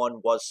season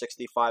 1 was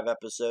 65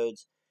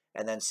 episodes,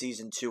 and then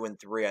season 2 and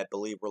 3, I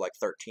believe, were like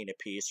 13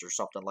 apiece or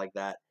something like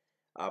that.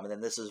 And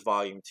then this is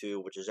volume 2,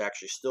 which is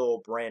actually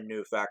still brand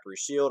new, factory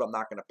sealed. I'm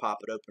not going to pop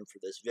it open for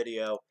this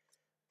video,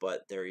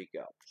 but there you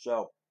go.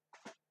 So,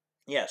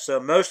 yeah, so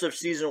most of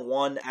season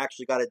 1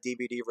 actually got a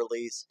DVD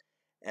release,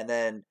 and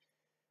then,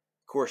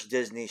 of course,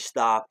 Disney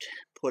stopped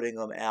putting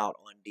them out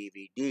on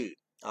DVD.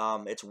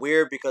 It's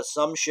weird because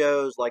some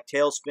shows like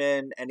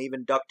Tailspin and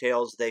even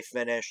DuckTales, they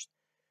finished,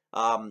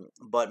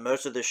 but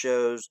most of the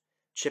shows,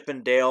 Chip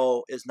and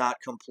Dale is not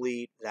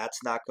complete. That's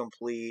not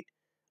complete.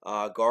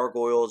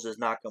 Gargoyles is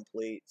not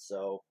complete.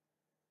 So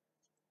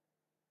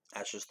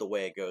that's just the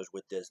way it goes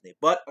with Disney.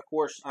 But, of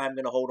course, I'm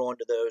going to hold on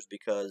to those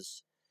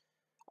because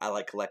I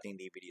like collecting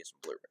DVDs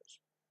and Blu-rays.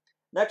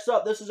 Next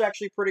up, this is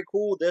actually pretty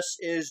cool. This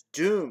is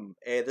Doom.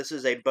 This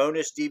is a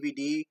bonus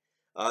DVD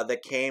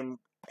that came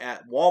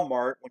at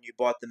Walmart when you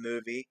bought the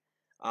movie.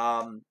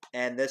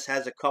 And this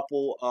has a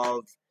couple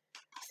of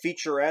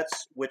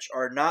featurettes which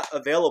are not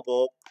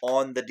available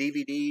on the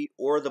DVD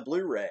or the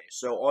Blu-ray.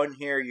 So on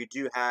here you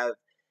do have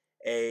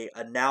a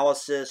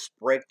analysis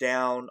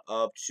breakdown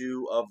of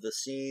 2 of the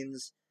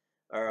scenes.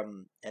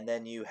 And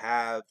then you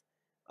have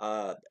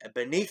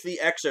Beneath the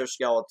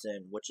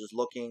Exoskeleton, which is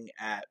looking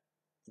at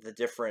the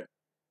different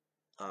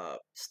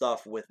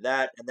stuff with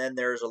that. And then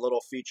there's a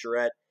little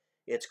featurette.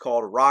 It's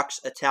called Rock's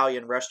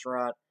Italian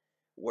Restaurant,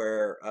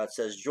 where it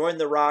says, join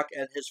The Rock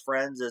and his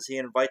friends as he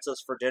invites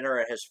us for dinner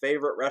at his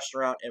favorite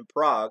restaurant in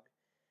Prague.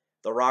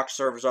 The Rock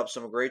serves up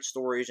some great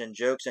stories and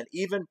jokes and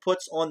even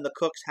puts on the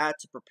cook's hat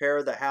to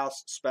prepare the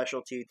house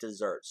specialty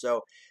dessert.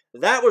 So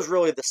that was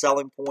really the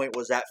selling point,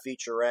 was that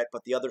featurette,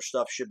 but the other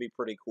stuff should be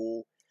pretty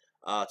cool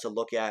to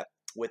look at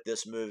with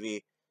this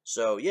movie.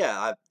 So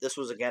yeah, this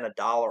was again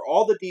 $1.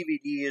 All the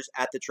DVDs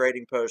at the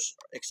Trading Post,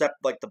 except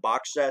like the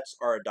box sets,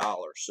 are $1.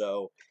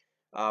 So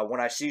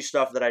when I see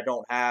stuff that I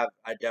don't have,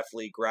 I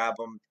definitely grab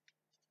them.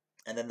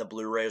 And then the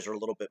Blu-rays are a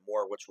little bit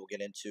more, which we'll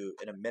get into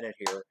in a minute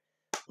here.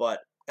 But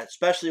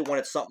especially when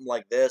it's something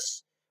like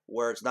this,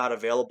 where it's not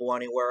available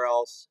anywhere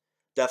else,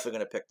 definitely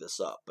going to pick this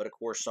up. But of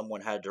course,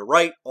 someone had to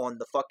write on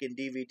the fucking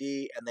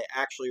DVD, and they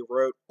actually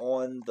wrote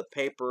on the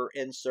paper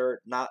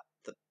insert, not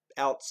the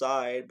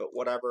outside, but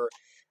whatever.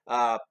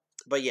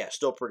 But yeah,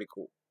 still pretty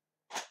cool.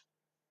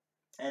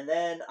 And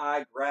then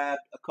I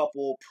grabbed a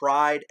couple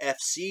Pride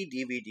FC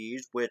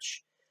DVDs,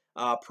 which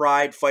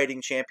Pride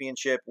Fighting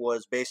Championship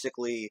was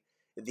basically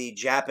the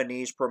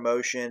Japanese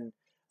promotion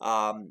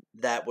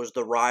that was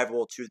the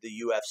rival to the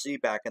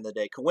UFC back in the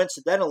day.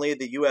 Coincidentally,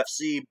 the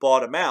UFC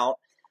bought them out,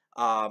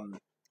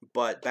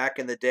 but back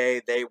in the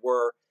day, they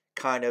were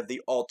kind of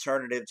the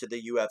alternative to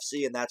the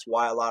UFC, and that's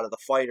why a lot of the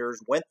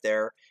fighters went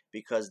there,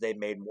 because they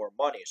made more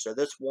money. So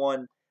this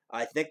one,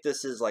 I think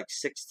this is like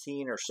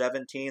 16 or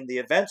 17. The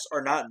events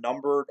are not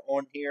numbered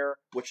on here,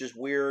 which is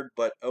weird,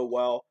 but oh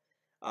well.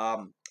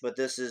 But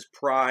this is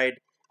Pride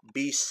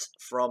Beasts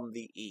from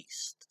the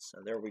East. So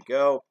there we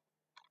go.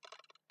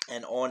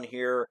 And on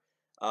here,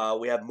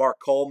 we have Mark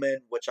Coleman,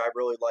 which I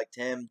really liked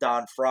him.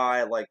 Don Fry,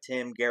 I liked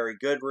him. Gary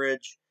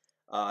Goodridge,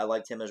 I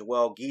liked him as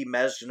well. Guy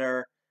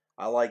Mesner,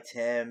 I liked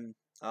him.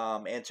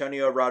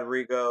 Antonio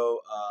Rodrigo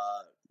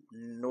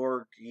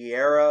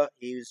Nogueira,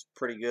 he's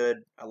pretty good.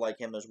 I like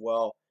him as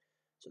well.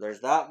 So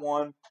there's that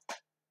one.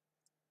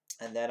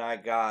 And then I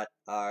got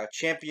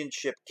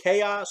Championship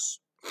Chaos.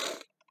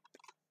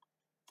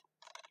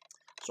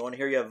 So on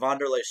here you have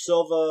Wanderlei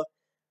Silva,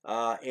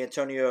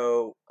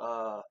 Antonio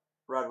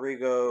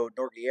Rodrigo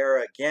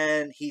Nogueira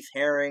again, Heath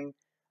Herring,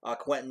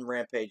 Quentin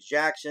Rampage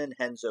Jackson,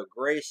 Renzo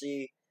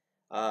Gracie,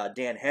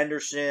 Dan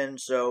Henderson.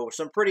 So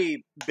some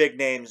pretty big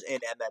names in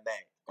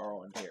MMA are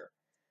on here.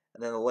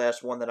 And then the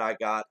last one that I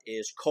got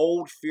is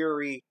Cold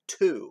Fury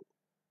 2.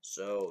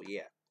 So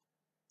yeah.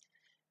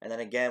 And then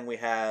again we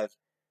have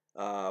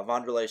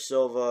Wanderlei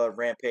Silva,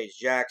 Rampage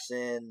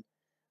Jackson,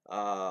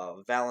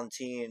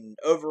 Valentin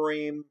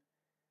Overeem,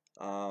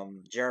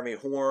 Jeremy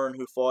Horn,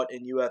 who fought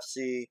in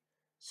UFC.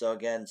 So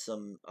again,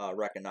 some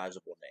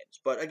recognizable names.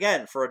 But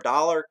again, for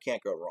 $1,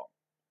 can't go wrong.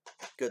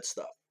 Good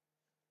stuff.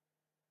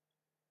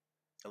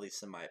 At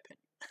least in my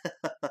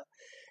opinion.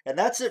 And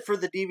that's it for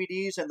the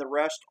DVDs, and the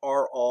rest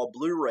are all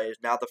Blu-rays.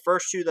 Now, the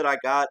first 2 that I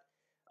got,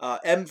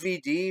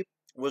 MVD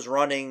was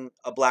running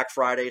a Black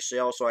Friday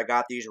sale, so I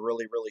got these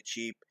really, really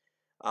cheap.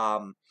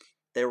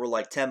 They were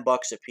like $10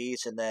 a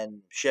piece, and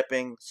then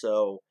shipping.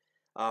 So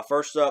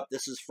first up,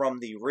 this is from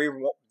the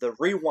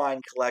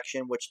Rewind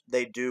collection, which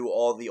they do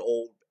all the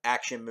old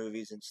action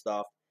movies and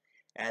stuff.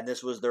 And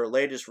this was their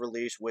latest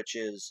release, which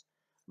is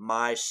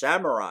My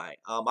Samurai.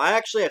 I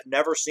actually have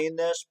never seen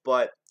this,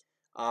 but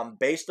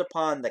based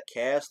upon the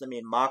cast, I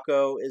mean,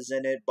 Mako is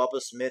in it, Bubba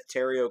Smith,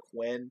 Terry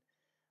O'Quinn,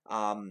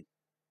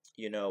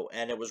 you know,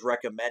 and it was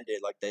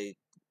recommended, like they,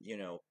 you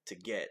know, to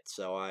get.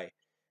 So I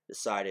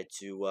decided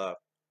to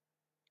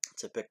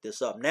pick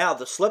this up. Now,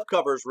 the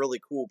slipcover is really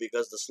cool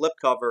because the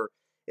slipcover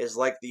is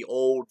like the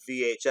old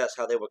VHS,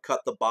 how they would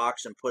cut the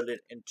box and put it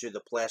into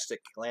the plastic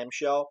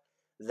clamshell.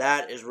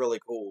 That is really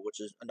cool, which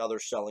is another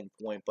selling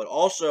point. But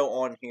also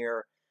on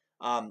here,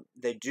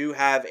 they do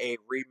have a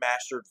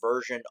remastered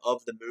version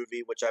of the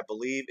movie, which I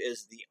believe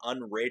is the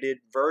unrated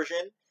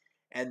version.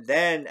 And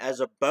then as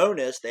a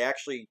bonus, they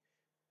actually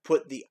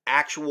put the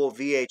actual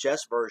VHS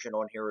version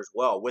on here as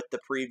well with the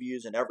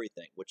previews and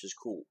everything, which is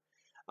cool.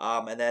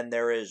 And then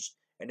there is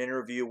an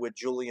interview with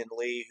Julian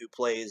Lee, who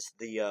plays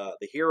the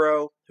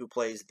hero, who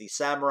plays the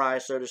samurai,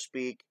 so to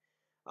speak.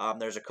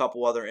 There's a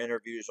couple other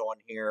interviews on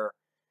here,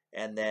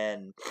 and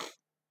then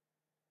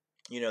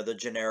the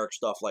generic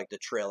stuff like the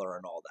trailer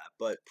and all that.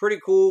 But pretty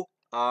cool.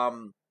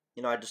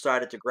 I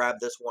decided to grab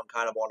this one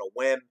kind of on a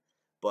whim,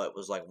 but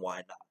was like, why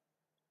not?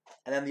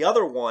 And then the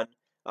other one,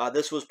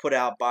 this was put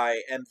out by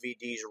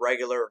MVD's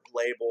regular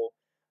label.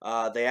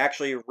 They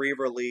actually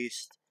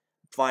re-released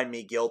Find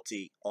Me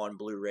Guilty on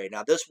Blu-ray.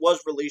 Now, this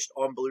was released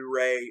on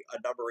Blu-ray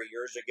a number of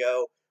years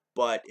ago,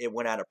 but it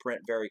went out of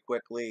print very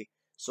quickly,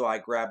 so I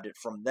grabbed it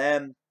from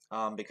them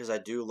because I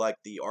do like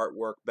the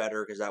artwork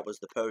better because that was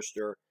the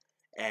poster,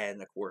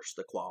 and, of course,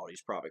 the quality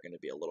is probably going to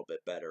be a little bit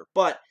better.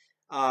 But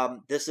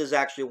this is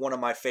actually one of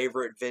my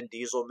favorite Vin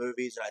Diesel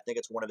movies, and I think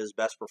it's one of his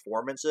best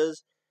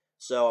performances.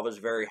 So I was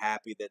very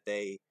happy that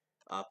they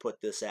put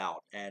this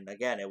out. And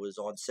again, it was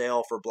on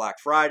sale for Black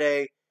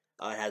Friday.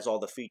 It has all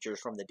the features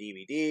from the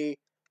DVD.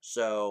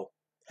 So,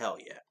 hell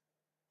yeah.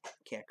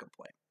 Can't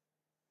complain.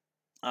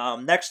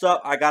 Next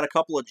up, I got a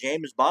couple of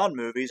James Bond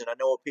movies. And I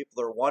know what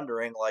people are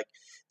wondering. Like,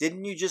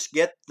 didn't you just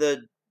get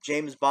the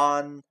James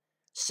Bond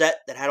set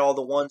that had all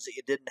the ones that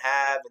you didn't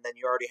have? And then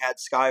you already had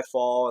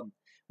Skyfall. And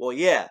well,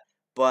 yeah.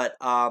 But,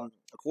 of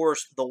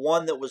course, the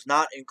one that was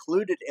not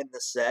included in the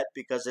set,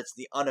 because it's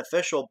the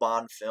unofficial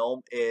Bond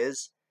film,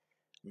 is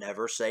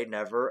Never Say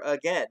Never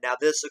Again. Now,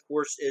 this, of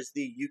course, is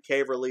the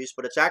UK release,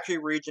 but it's actually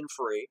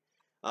region-free.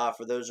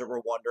 For those that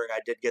were wondering,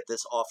 I did get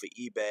this off of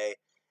eBay.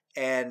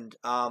 And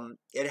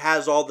it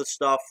has all the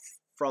stuff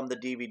from the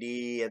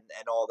DVD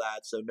and all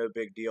that, so no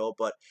big deal.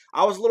 But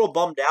I was a little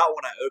bummed out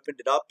when I opened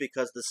it up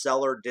because the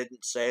seller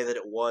didn't say that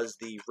it was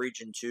the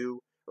Region 2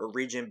 or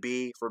Region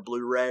B for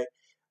Blu-ray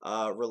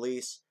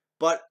release.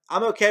 But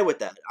I'm okay with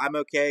that. I'm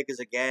okay because,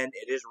 again,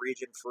 it is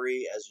region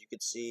free, as you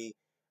can see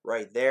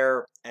right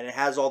there. And it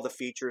has all the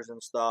features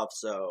and stuff,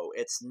 so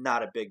it's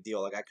not a big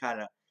deal. Like, I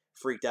kind of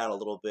freaked out a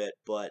little bit,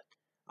 but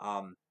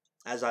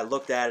as I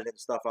looked at it and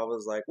stuff, I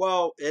was like,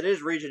 well, it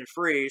is region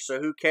free,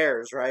 so who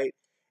cares, right?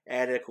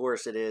 And, of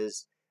course, it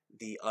is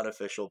the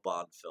unofficial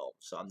Bond film,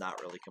 so I'm not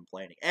really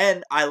complaining.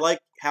 And I like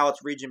how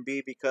it's region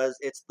B because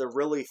it's the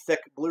really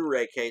thick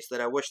Blu-ray case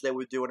that I wish they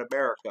would do in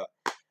America.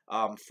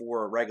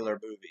 For regular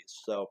movies.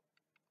 So,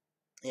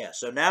 yeah,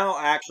 so now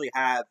I actually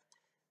have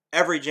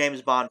every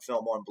James Bond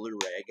film on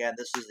Blu-ray. Again,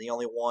 this is the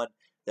only one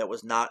that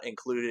was not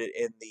included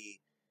in the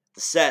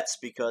sets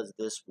because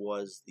this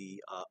was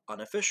the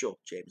unofficial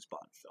James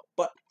Bond film.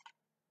 But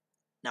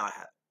now I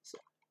have it. So.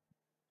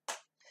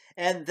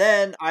 And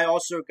then I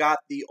also got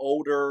the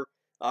older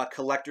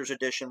collector's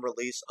edition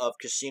release of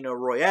Casino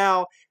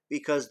Royale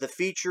because the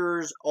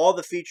features, all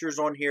the features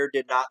on here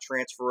did not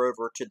transfer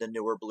over to the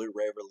newer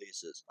Blu-ray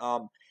releases.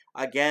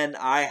 Again,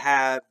 I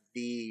have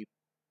the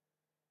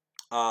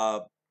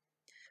Bond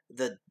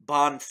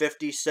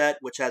 50 set,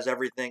 which has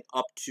everything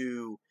up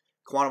to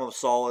Quantum of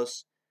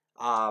Solace.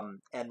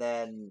 And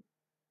then,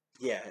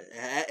 yeah,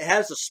 it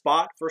has a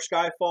spot for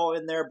Skyfall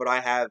in there, but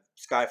I have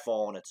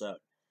Skyfall on its own.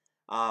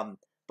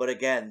 But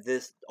again,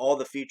 all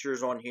the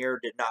features on here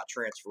did not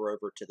transfer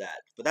over to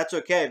that. But that's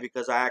okay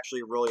because I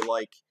actually really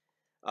like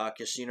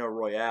Casino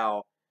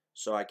Royale,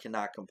 so I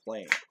cannot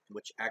complain,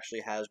 which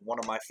actually has one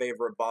of my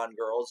favorite Bond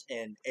girls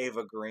in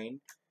Ava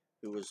Green,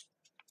 who is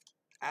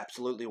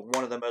absolutely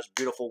one of the most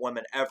beautiful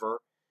women ever.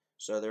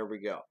 So there we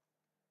go.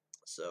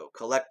 So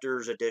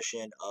collector's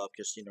edition of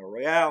Casino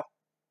Royale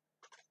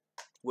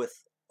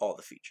with all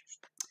the features.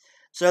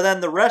 So then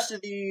the rest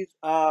of these,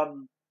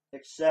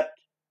 except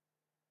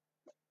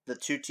the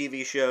 2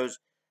 TV shows,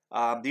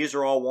 these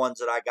are all ones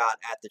that I got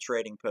at the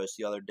Trading Post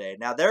the other day.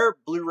 Now, their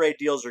Blu-ray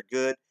deals are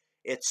good.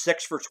 It's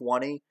 6 for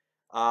 $20.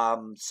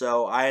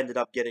 So I ended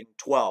up getting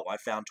 12. I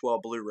found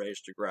 12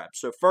 Blu-rays to grab.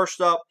 So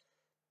first up,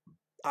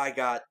 I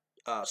got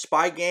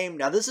Spy Game.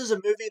 Now, this is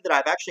a movie that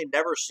I've actually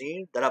never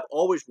seen, that I've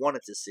always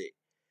wanted to see.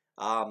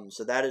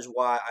 So that is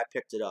why I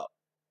picked it up.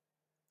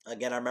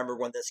 Again, I remember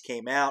when this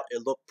came out,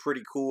 it looked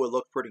pretty cool. It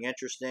looked pretty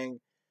interesting.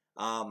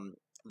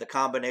 The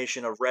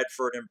combination of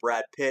Redford and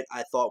Brad Pitt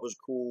I thought was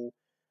cool.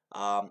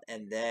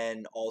 And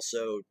then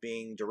also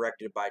being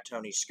directed by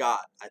Tony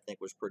Scott, I think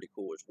was pretty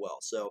cool as well.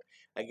 So,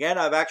 again,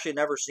 I've actually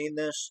never seen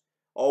this.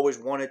 Always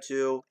wanted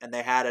to, and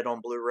they had it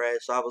on Blu-ray.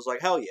 So I was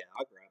like, hell yeah,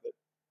 I'll grab it.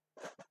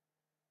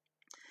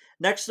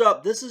 Next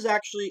up, this is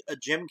actually a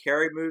Jim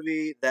Carrey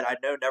movie that I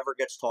know never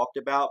gets talked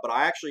about, but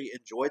I actually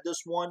enjoyed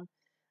this one,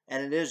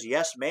 and it is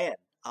Yes Man.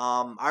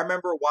 I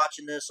remember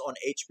watching this on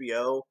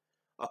HBO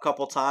a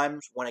couple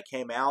times when it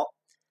came out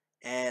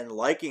and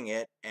liking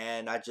it,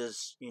 and I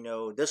just,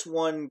 this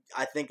one,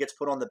 I think it's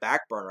put on the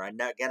back burner.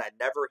 Again, I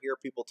never hear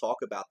people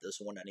talk about this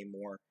one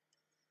anymore.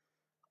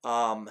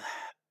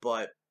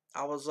 But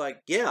I was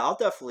like, yeah, I'll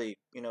definitely,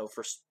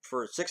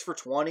 for 6 for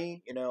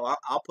 $20,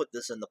 I'll put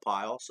this in the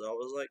pile. So I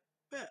was like,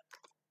 yeah.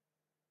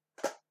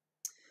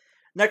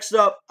 Next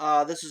up,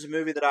 this is a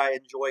movie that I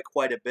enjoy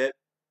quite a bit.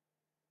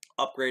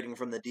 upgrading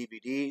from the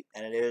DVD,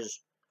 and it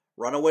is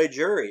Runaway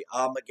Jury.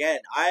 Again,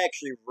 I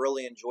actually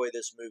really enjoy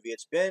this movie.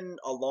 It's been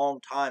a long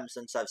time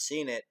since I've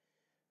seen it,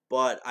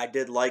 but I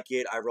did like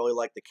it. I really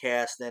liked the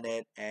cast in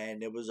it,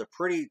 and it was a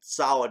pretty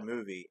solid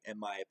movie in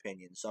my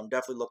opinion. So I'm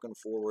definitely looking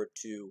forward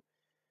to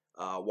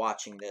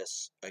watching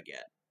this again.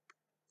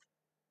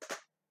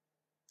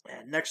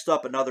 And next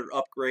up, another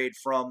upgrade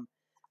from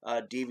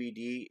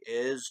DVD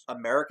is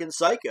American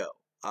Psycho.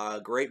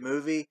 Great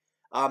movie.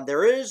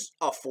 There is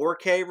a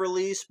 4K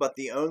release, but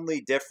the only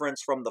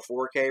difference from the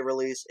 4K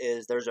release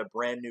is there's a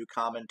brand new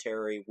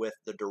commentary with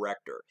the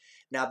director.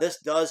 Now, this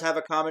does have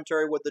a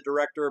commentary with the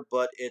director,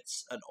 but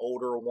it's an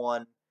older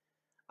one.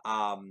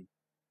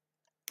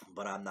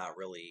 But I'm not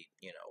really,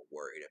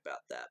 worried about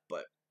that.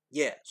 But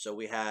yeah, so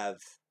we have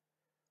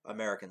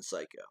American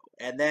Psycho.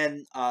 And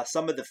then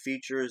some of the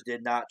features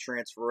did not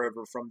transfer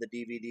over from the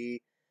DVD.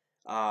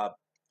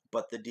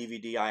 But the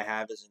DVD I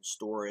have is in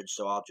storage,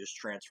 so I'll just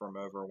transfer them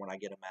over when I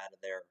get them out of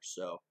there.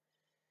 So,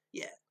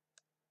 yeah.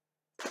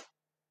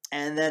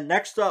 And then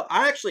next up,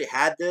 I actually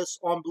had this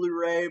on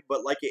Blu-ray,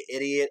 but like an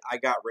idiot, I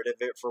got rid of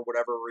it for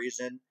whatever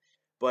reason.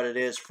 But it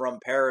is From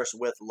Paris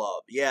with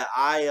Love. Yeah,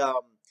 I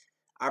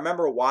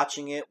remember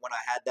watching it when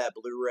I had that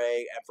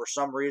Blu-ray, and for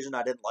some reason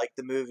I didn't like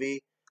the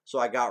movie, so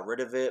I got rid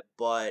of it.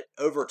 But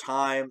over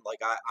time,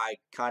 like I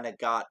kind of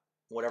got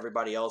what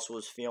everybody else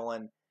was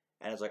feeling.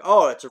 And it's like,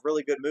 oh, it's a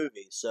really good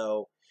movie.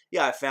 So,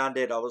 yeah, I found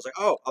it. I was like,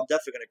 oh, I'm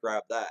definitely going to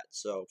grab that.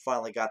 So,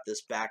 finally got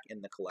this back in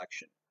the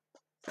collection.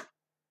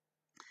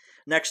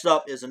 Next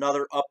up is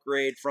another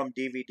upgrade from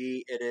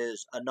DVD. It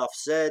is Enough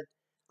Said,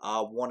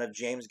 one of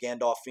James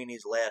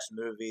Gandolfini's last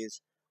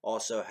movies.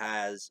 Also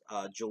has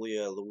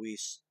Julia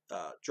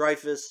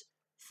Louis-Dreyfus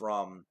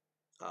from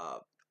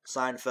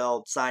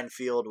Seinfeld,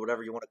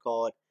 whatever you want to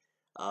call it.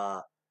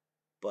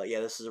 But, yeah,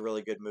 this is a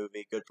really good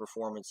movie. Good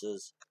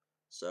performances.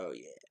 So,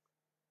 yeah.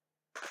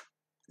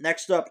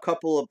 Next up,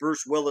 couple of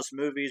Bruce Willis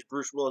movies.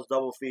 Bruce Willis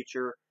double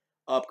feature,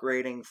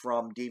 upgrading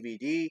from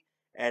DVD,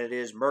 and it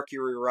is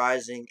Mercury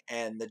Rising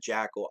and The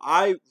Jackal.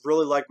 I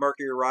really like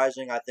Mercury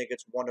Rising. I think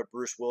it's one of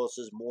Bruce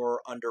Willis's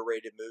more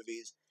underrated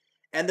movies.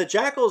 And The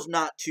Jackal's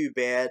not too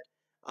bad,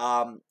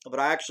 but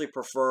I actually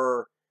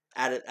prefer,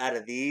 out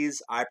of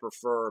these, I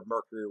prefer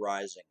Mercury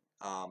Rising,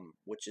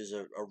 which is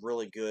a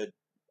really good,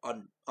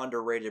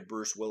 underrated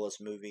Bruce Willis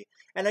movie.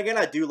 And again,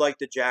 I do like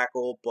The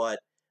Jackal, but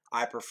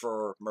I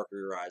prefer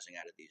Mercury Rising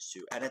out of these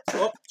two. And it's,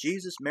 oh,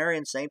 Jesus, Mary,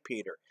 and St.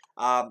 Peter.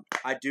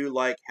 I do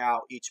like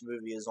how each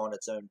movie is on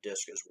its own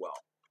disc as well.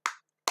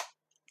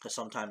 Because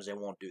sometimes they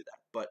won't do that.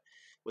 But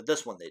with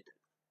this one, they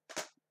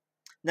did.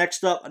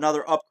 Next up,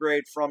 another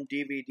upgrade from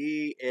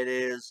DVD. It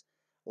is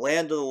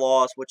Land of the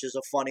Lost, which is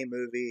a funny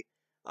movie.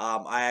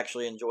 I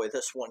actually enjoy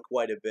this one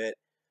quite a bit.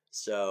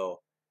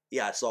 So,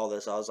 yeah, I saw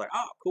this. I was like,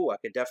 oh, cool. I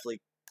could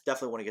definitely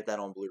want to get that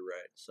on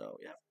Blu-ray. So,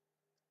 yeah.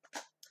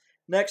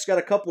 Next, got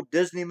a couple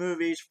Disney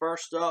movies.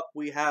 First up,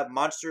 we have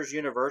Monsters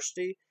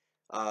University.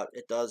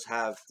 It does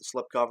have the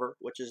slipcover,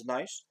 which is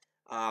nice.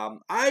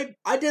 I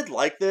did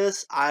like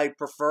this. I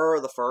prefer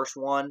the first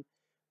one,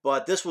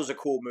 but this was a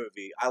cool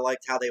movie. I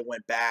liked how they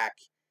went back,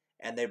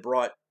 and they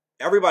brought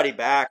everybody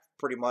back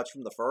pretty much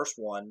from the first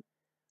one,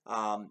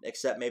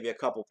 except maybe a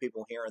couple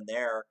people here and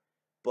there.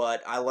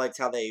 But I liked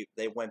how they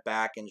went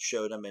back and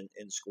showed them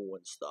in school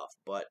and stuff.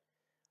 But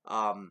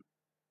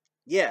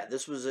yeah,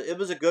 it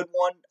was a good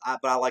one,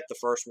 but I like the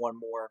first one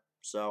more.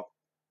 So,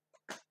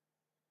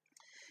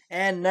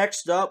 and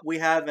next up, we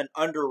have an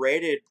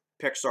underrated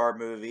Pixar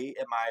movie,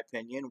 in my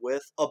opinion,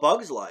 with A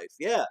Bug's Life.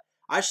 Yeah,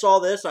 I saw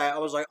this. I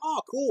was like,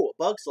 oh, cool,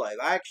 A Bug's Life.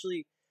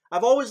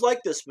 I've always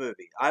liked this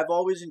movie. I've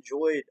always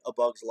enjoyed A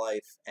Bug's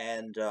Life,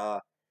 and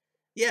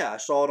yeah, I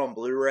saw it on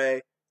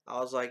Blu-ray. I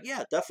was like,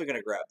 yeah, definitely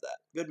gonna grab that.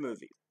 Good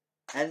movie.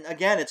 And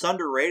again, it's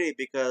underrated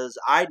because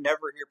I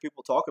never hear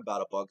people talk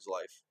about A Bug's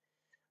Life.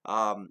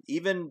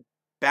 Even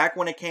back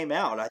when it came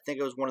out, I think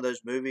it was one of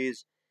those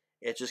movies,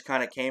 it just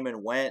kind of came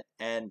and went,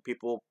 and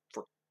people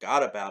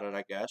forgot about it,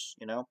 I guess,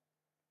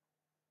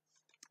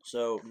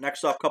 So,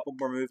 next up, a couple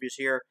more movies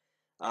here.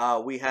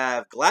 We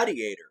have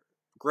Gladiator.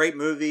 Great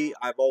movie.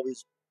 I've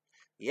always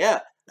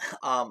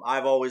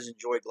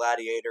enjoyed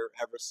Gladiator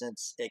ever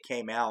since it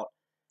came out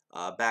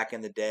back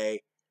in the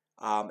day.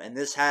 And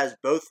this has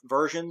both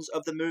versions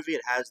of the movie.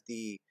 It has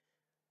the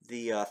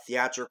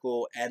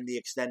theatrical and the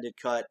extended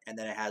cut, and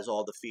then it has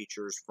all the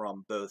features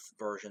from both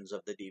versions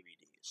of the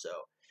DVD. So,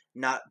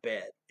 not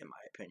bad, in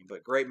my opinion,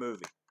 but great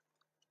movie.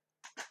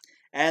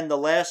 And the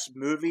last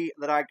movie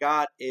that I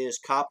got is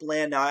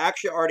Copland. Now, I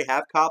actually already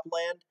have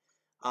Copland.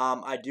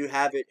 I do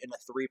have it in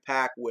a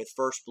 3-pack with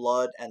First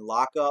Blood and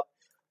Lockup.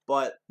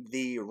 But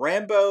the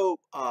Rambo,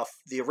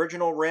 the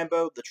original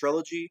Rambo, the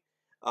trilogy,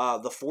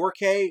 the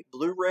 4K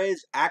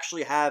Blu-rays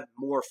actually have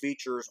more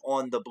features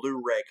on the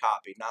Blu-ray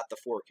copy, not the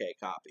 4K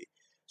copy.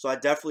 So I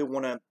definitely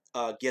want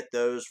to get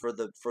those for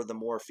the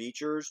more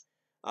features.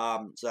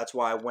 So that's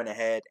why I went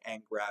ahead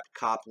and grabbed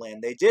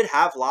Copland. They did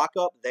have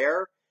Lockup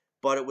there,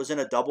 but it was in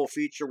a double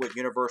feature with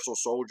Universal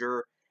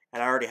Soldier,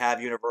 and I already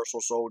have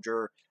Universal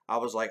Soldier. I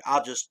was like,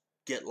 I'll just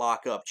get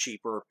lockup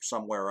cheaper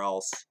somewhere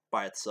else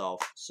by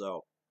itself.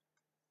 So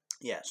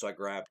yeah, so I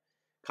grabbed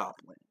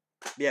Copland.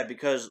 Yeah,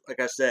 because like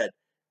I said,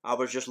 I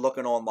was just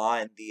looking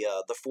online. The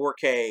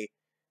 4K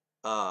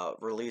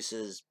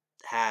releases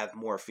have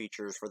more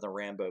features for the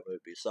Rambo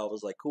movie. So I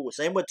was like, cool.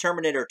 Same with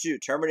Terminator 2.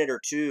 Terminator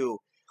 2,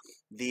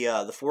 the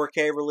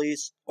 4K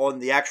release on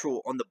the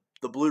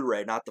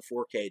Blu-ray, not the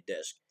 4K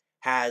disc,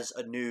 has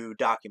a new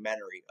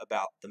documentary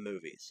about the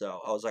movie.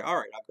 So I was like, all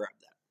right, I'll grab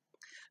that.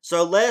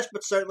 So last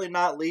but certainly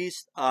not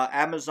least,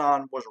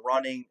 Amazon was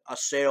running a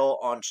sale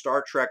on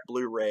Star Trek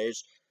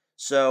Blu-rays.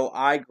 So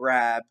I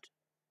grabbed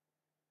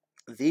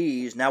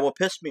these. Now what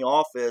pissed me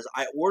off is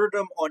I ordered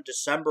them on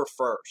December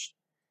 1st.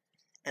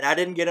 And I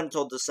didn't get them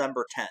until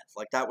December 10th.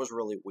 Like, that was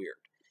really weird.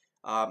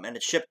 And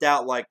it shipped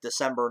out, like,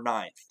 December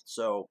 9th.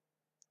 So,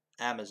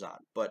 Amazon.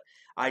 But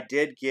I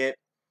did get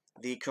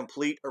the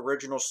complete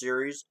original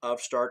series of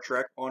Star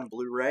Trek on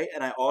Blu-ray.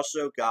 And I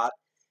also got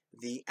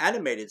the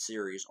animated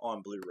series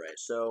on Blu-ray.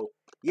 So,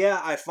 yeah,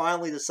 I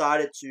finally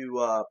decided to,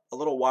 a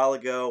little while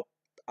ago,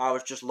 I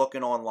was just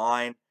looking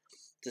online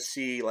to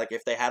see, like,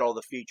 if they had all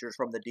the features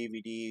from the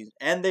DVDs.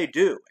 And they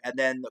do. And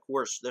then, of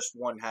course, this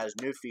one has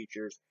new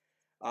features.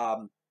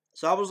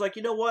 So I was like,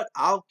 you know what?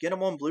 I'll get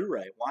them on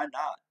Blu-ray. Why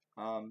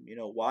not?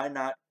 Why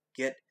not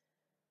get,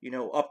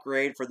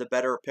 upgrade for the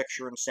better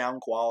picture and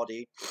sound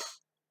quality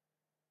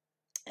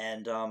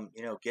and,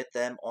 get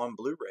them on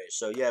Blu-ray.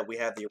 So yeah, we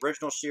have the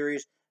original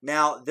series.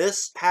 Now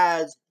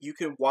you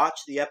can watch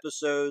the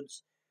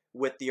episodes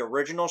with the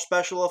original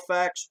special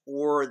effects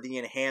or the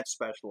enhanced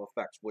special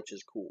effects, which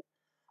is cool.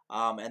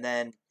 And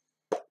then,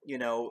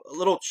 a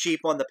little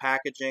cheap on the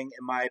packaging,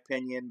 in my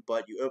opinion,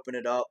 but you open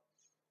it up,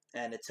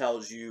 and it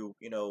tells you,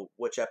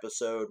 which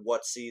episode,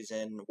 what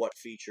season, what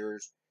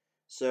features.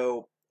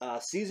 So,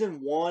 season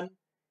 1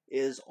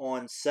 is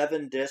on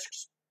 7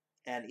 discs,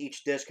 and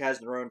each disc has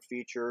their own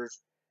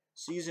features.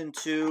 Season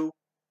 2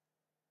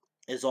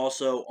 is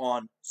also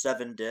on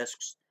 7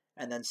 discs,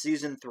 and then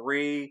season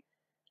 3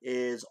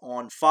 is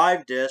on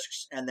 5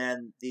 discs, and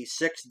then the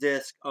 6th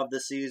disc of the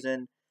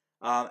season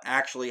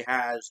actually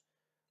has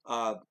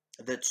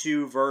the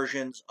 2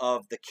 versions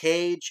of The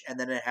Cage, and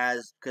then it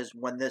has, because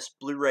when this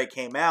Blu-ray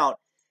came out,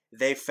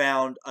 they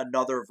found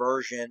another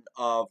version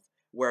of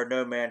Where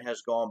No Man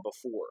Has Gone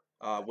Before,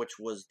 which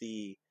was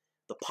the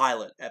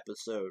pilot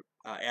episode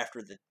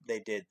after they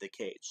did The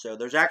Cage. So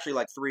there's actually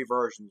like 3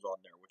 versions on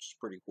there, which is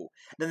pretty cool.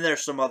 And then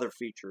there's some other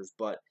features,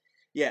 but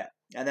yeah.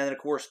 And then of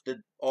course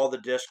all the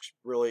discs,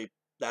 really,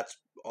 that's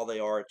all they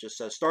are. It just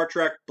says Star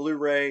Trek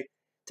Blu-ray,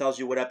 tells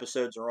you what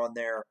episodes are on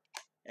there,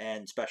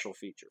 and special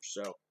features.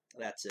 So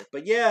that's it.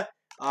 But yeah,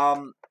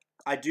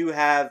 I do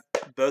have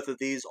both of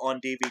these on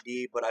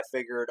DVD, but I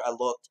figured, I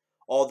looked,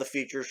 all the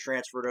features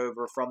transferred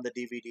over from the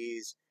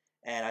DVDs,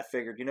 and I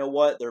figured, you know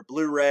what, they're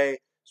Blu-ray,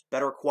 it's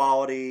better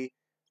quality,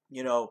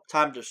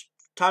 time to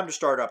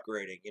start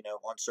upgrading,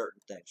 on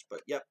certain things.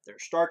 But yep,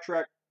 there's Star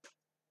Trek,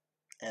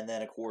 and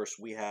then of course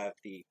we have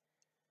the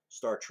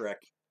Star Trek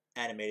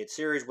animated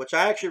series, which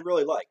I actually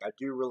really like. I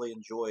do really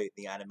enjoy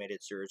the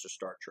animated series of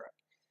Star Trek.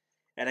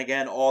 And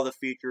again, all the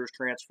features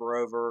transfer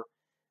over.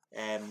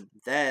 And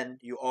then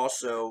you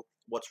also,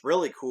 what's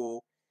really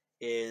cool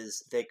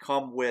is they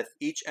come with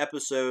each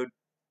episode.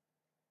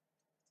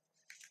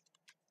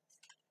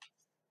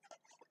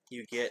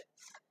 You get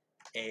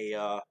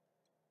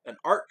an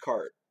art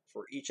card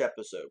for each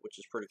episode, which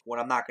is pretty cool.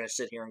 And I'm not going to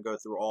sit here and go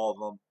through all of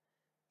them,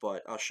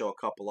 but I'll show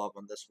a couple of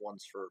them. This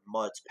one's for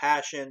Mud's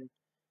Passion.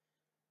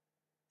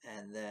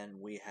 And then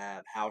we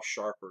have How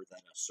Sharper Than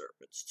a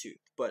Serpent's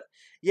Tooth. But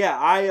yeah,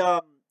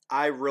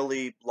 I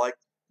really like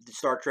the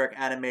Star Trek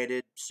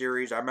animated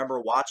series. I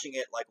remember watching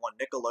it like on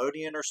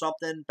Nickelodeon or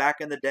something back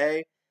in the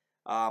day.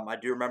 I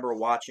do remember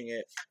watching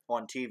it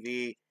on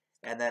TV,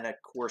 and then of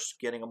course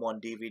getting them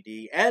on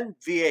DVD and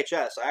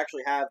VHS. I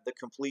actually have the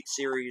complete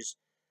series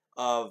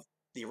of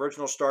the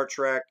original Star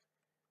Trek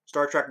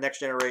Next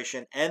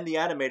Generation, and the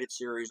animated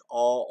series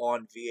all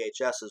on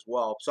VHS as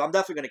well. So I'm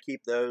definitely going to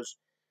keep those.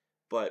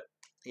 But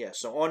yeah,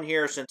 so on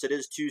here, since it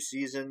is 2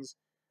 seasons,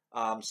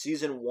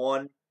 season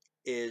 1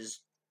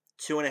 is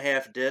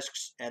 2.5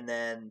 discs, and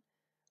then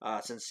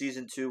since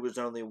season 2 was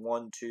only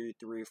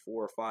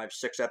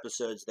 6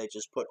 episodes, they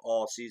just put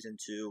all season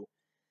 2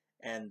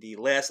 and the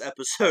last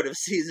episode of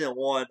season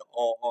 1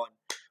 all on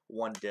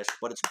 1 disc,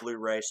 but it's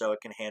Blu-ray, so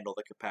it can handle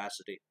the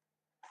capacity.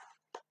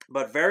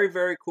 But very,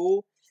 very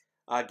cool.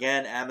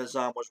 Again,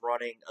 Amazon was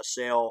running a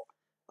sale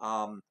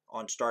on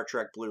Star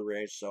Trek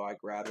Blu-rays, so I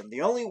grabbed them.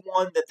 The only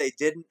one that they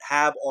didn't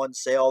have on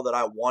sale that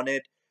I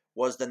wanted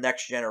was the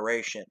Next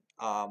Generation,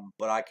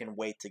 but I can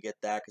wait to get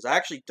that, because I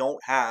actually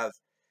don't have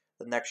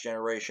the Next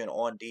Generation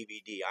on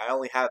DVD. I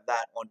only have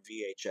that on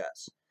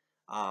VHS.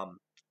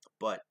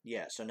 But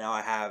yeah, so now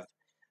I have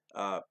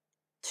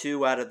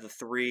 2 out of the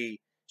 3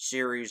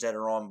 series that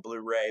are on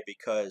Blu-ray,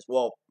 because,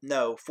 well,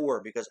 no,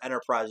 4, because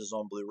Enterprise is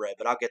on Blu-ray,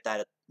 but I'll get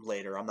that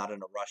later. I'm not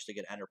in a rush to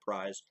get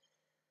Enterprise.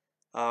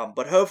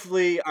 But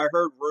hopefully, I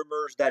heard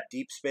rumors that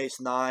Deep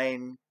Space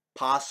Nine,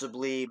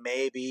 possibly,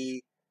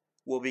 maybe,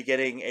 we'll be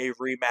getting a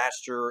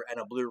remaster and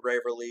a Blu-ray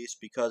release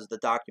because the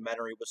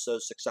documentary was so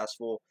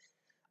successful.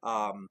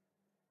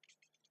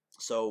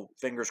 So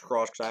fingers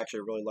crossed, because I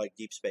actually really like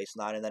Deep Space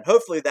Nine. And then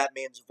hopefully that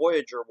means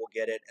Voyager will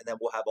get it, and then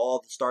we'll have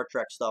all the Star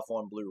Trek stuff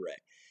on Blu-ray.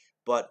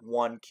 But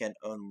one can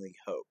only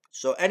hope.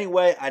 So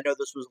anyway, I know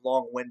this was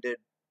long-winded,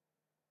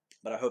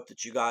 but I hope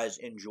that you guys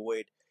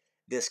enjoyed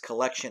this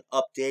collection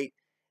update.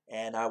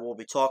 And I will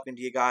be talking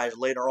to you guys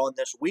later on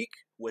this week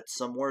with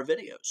some more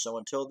videos. So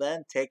until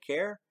then, take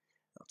care.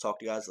 I'll talk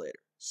to you guys later.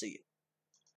 See you.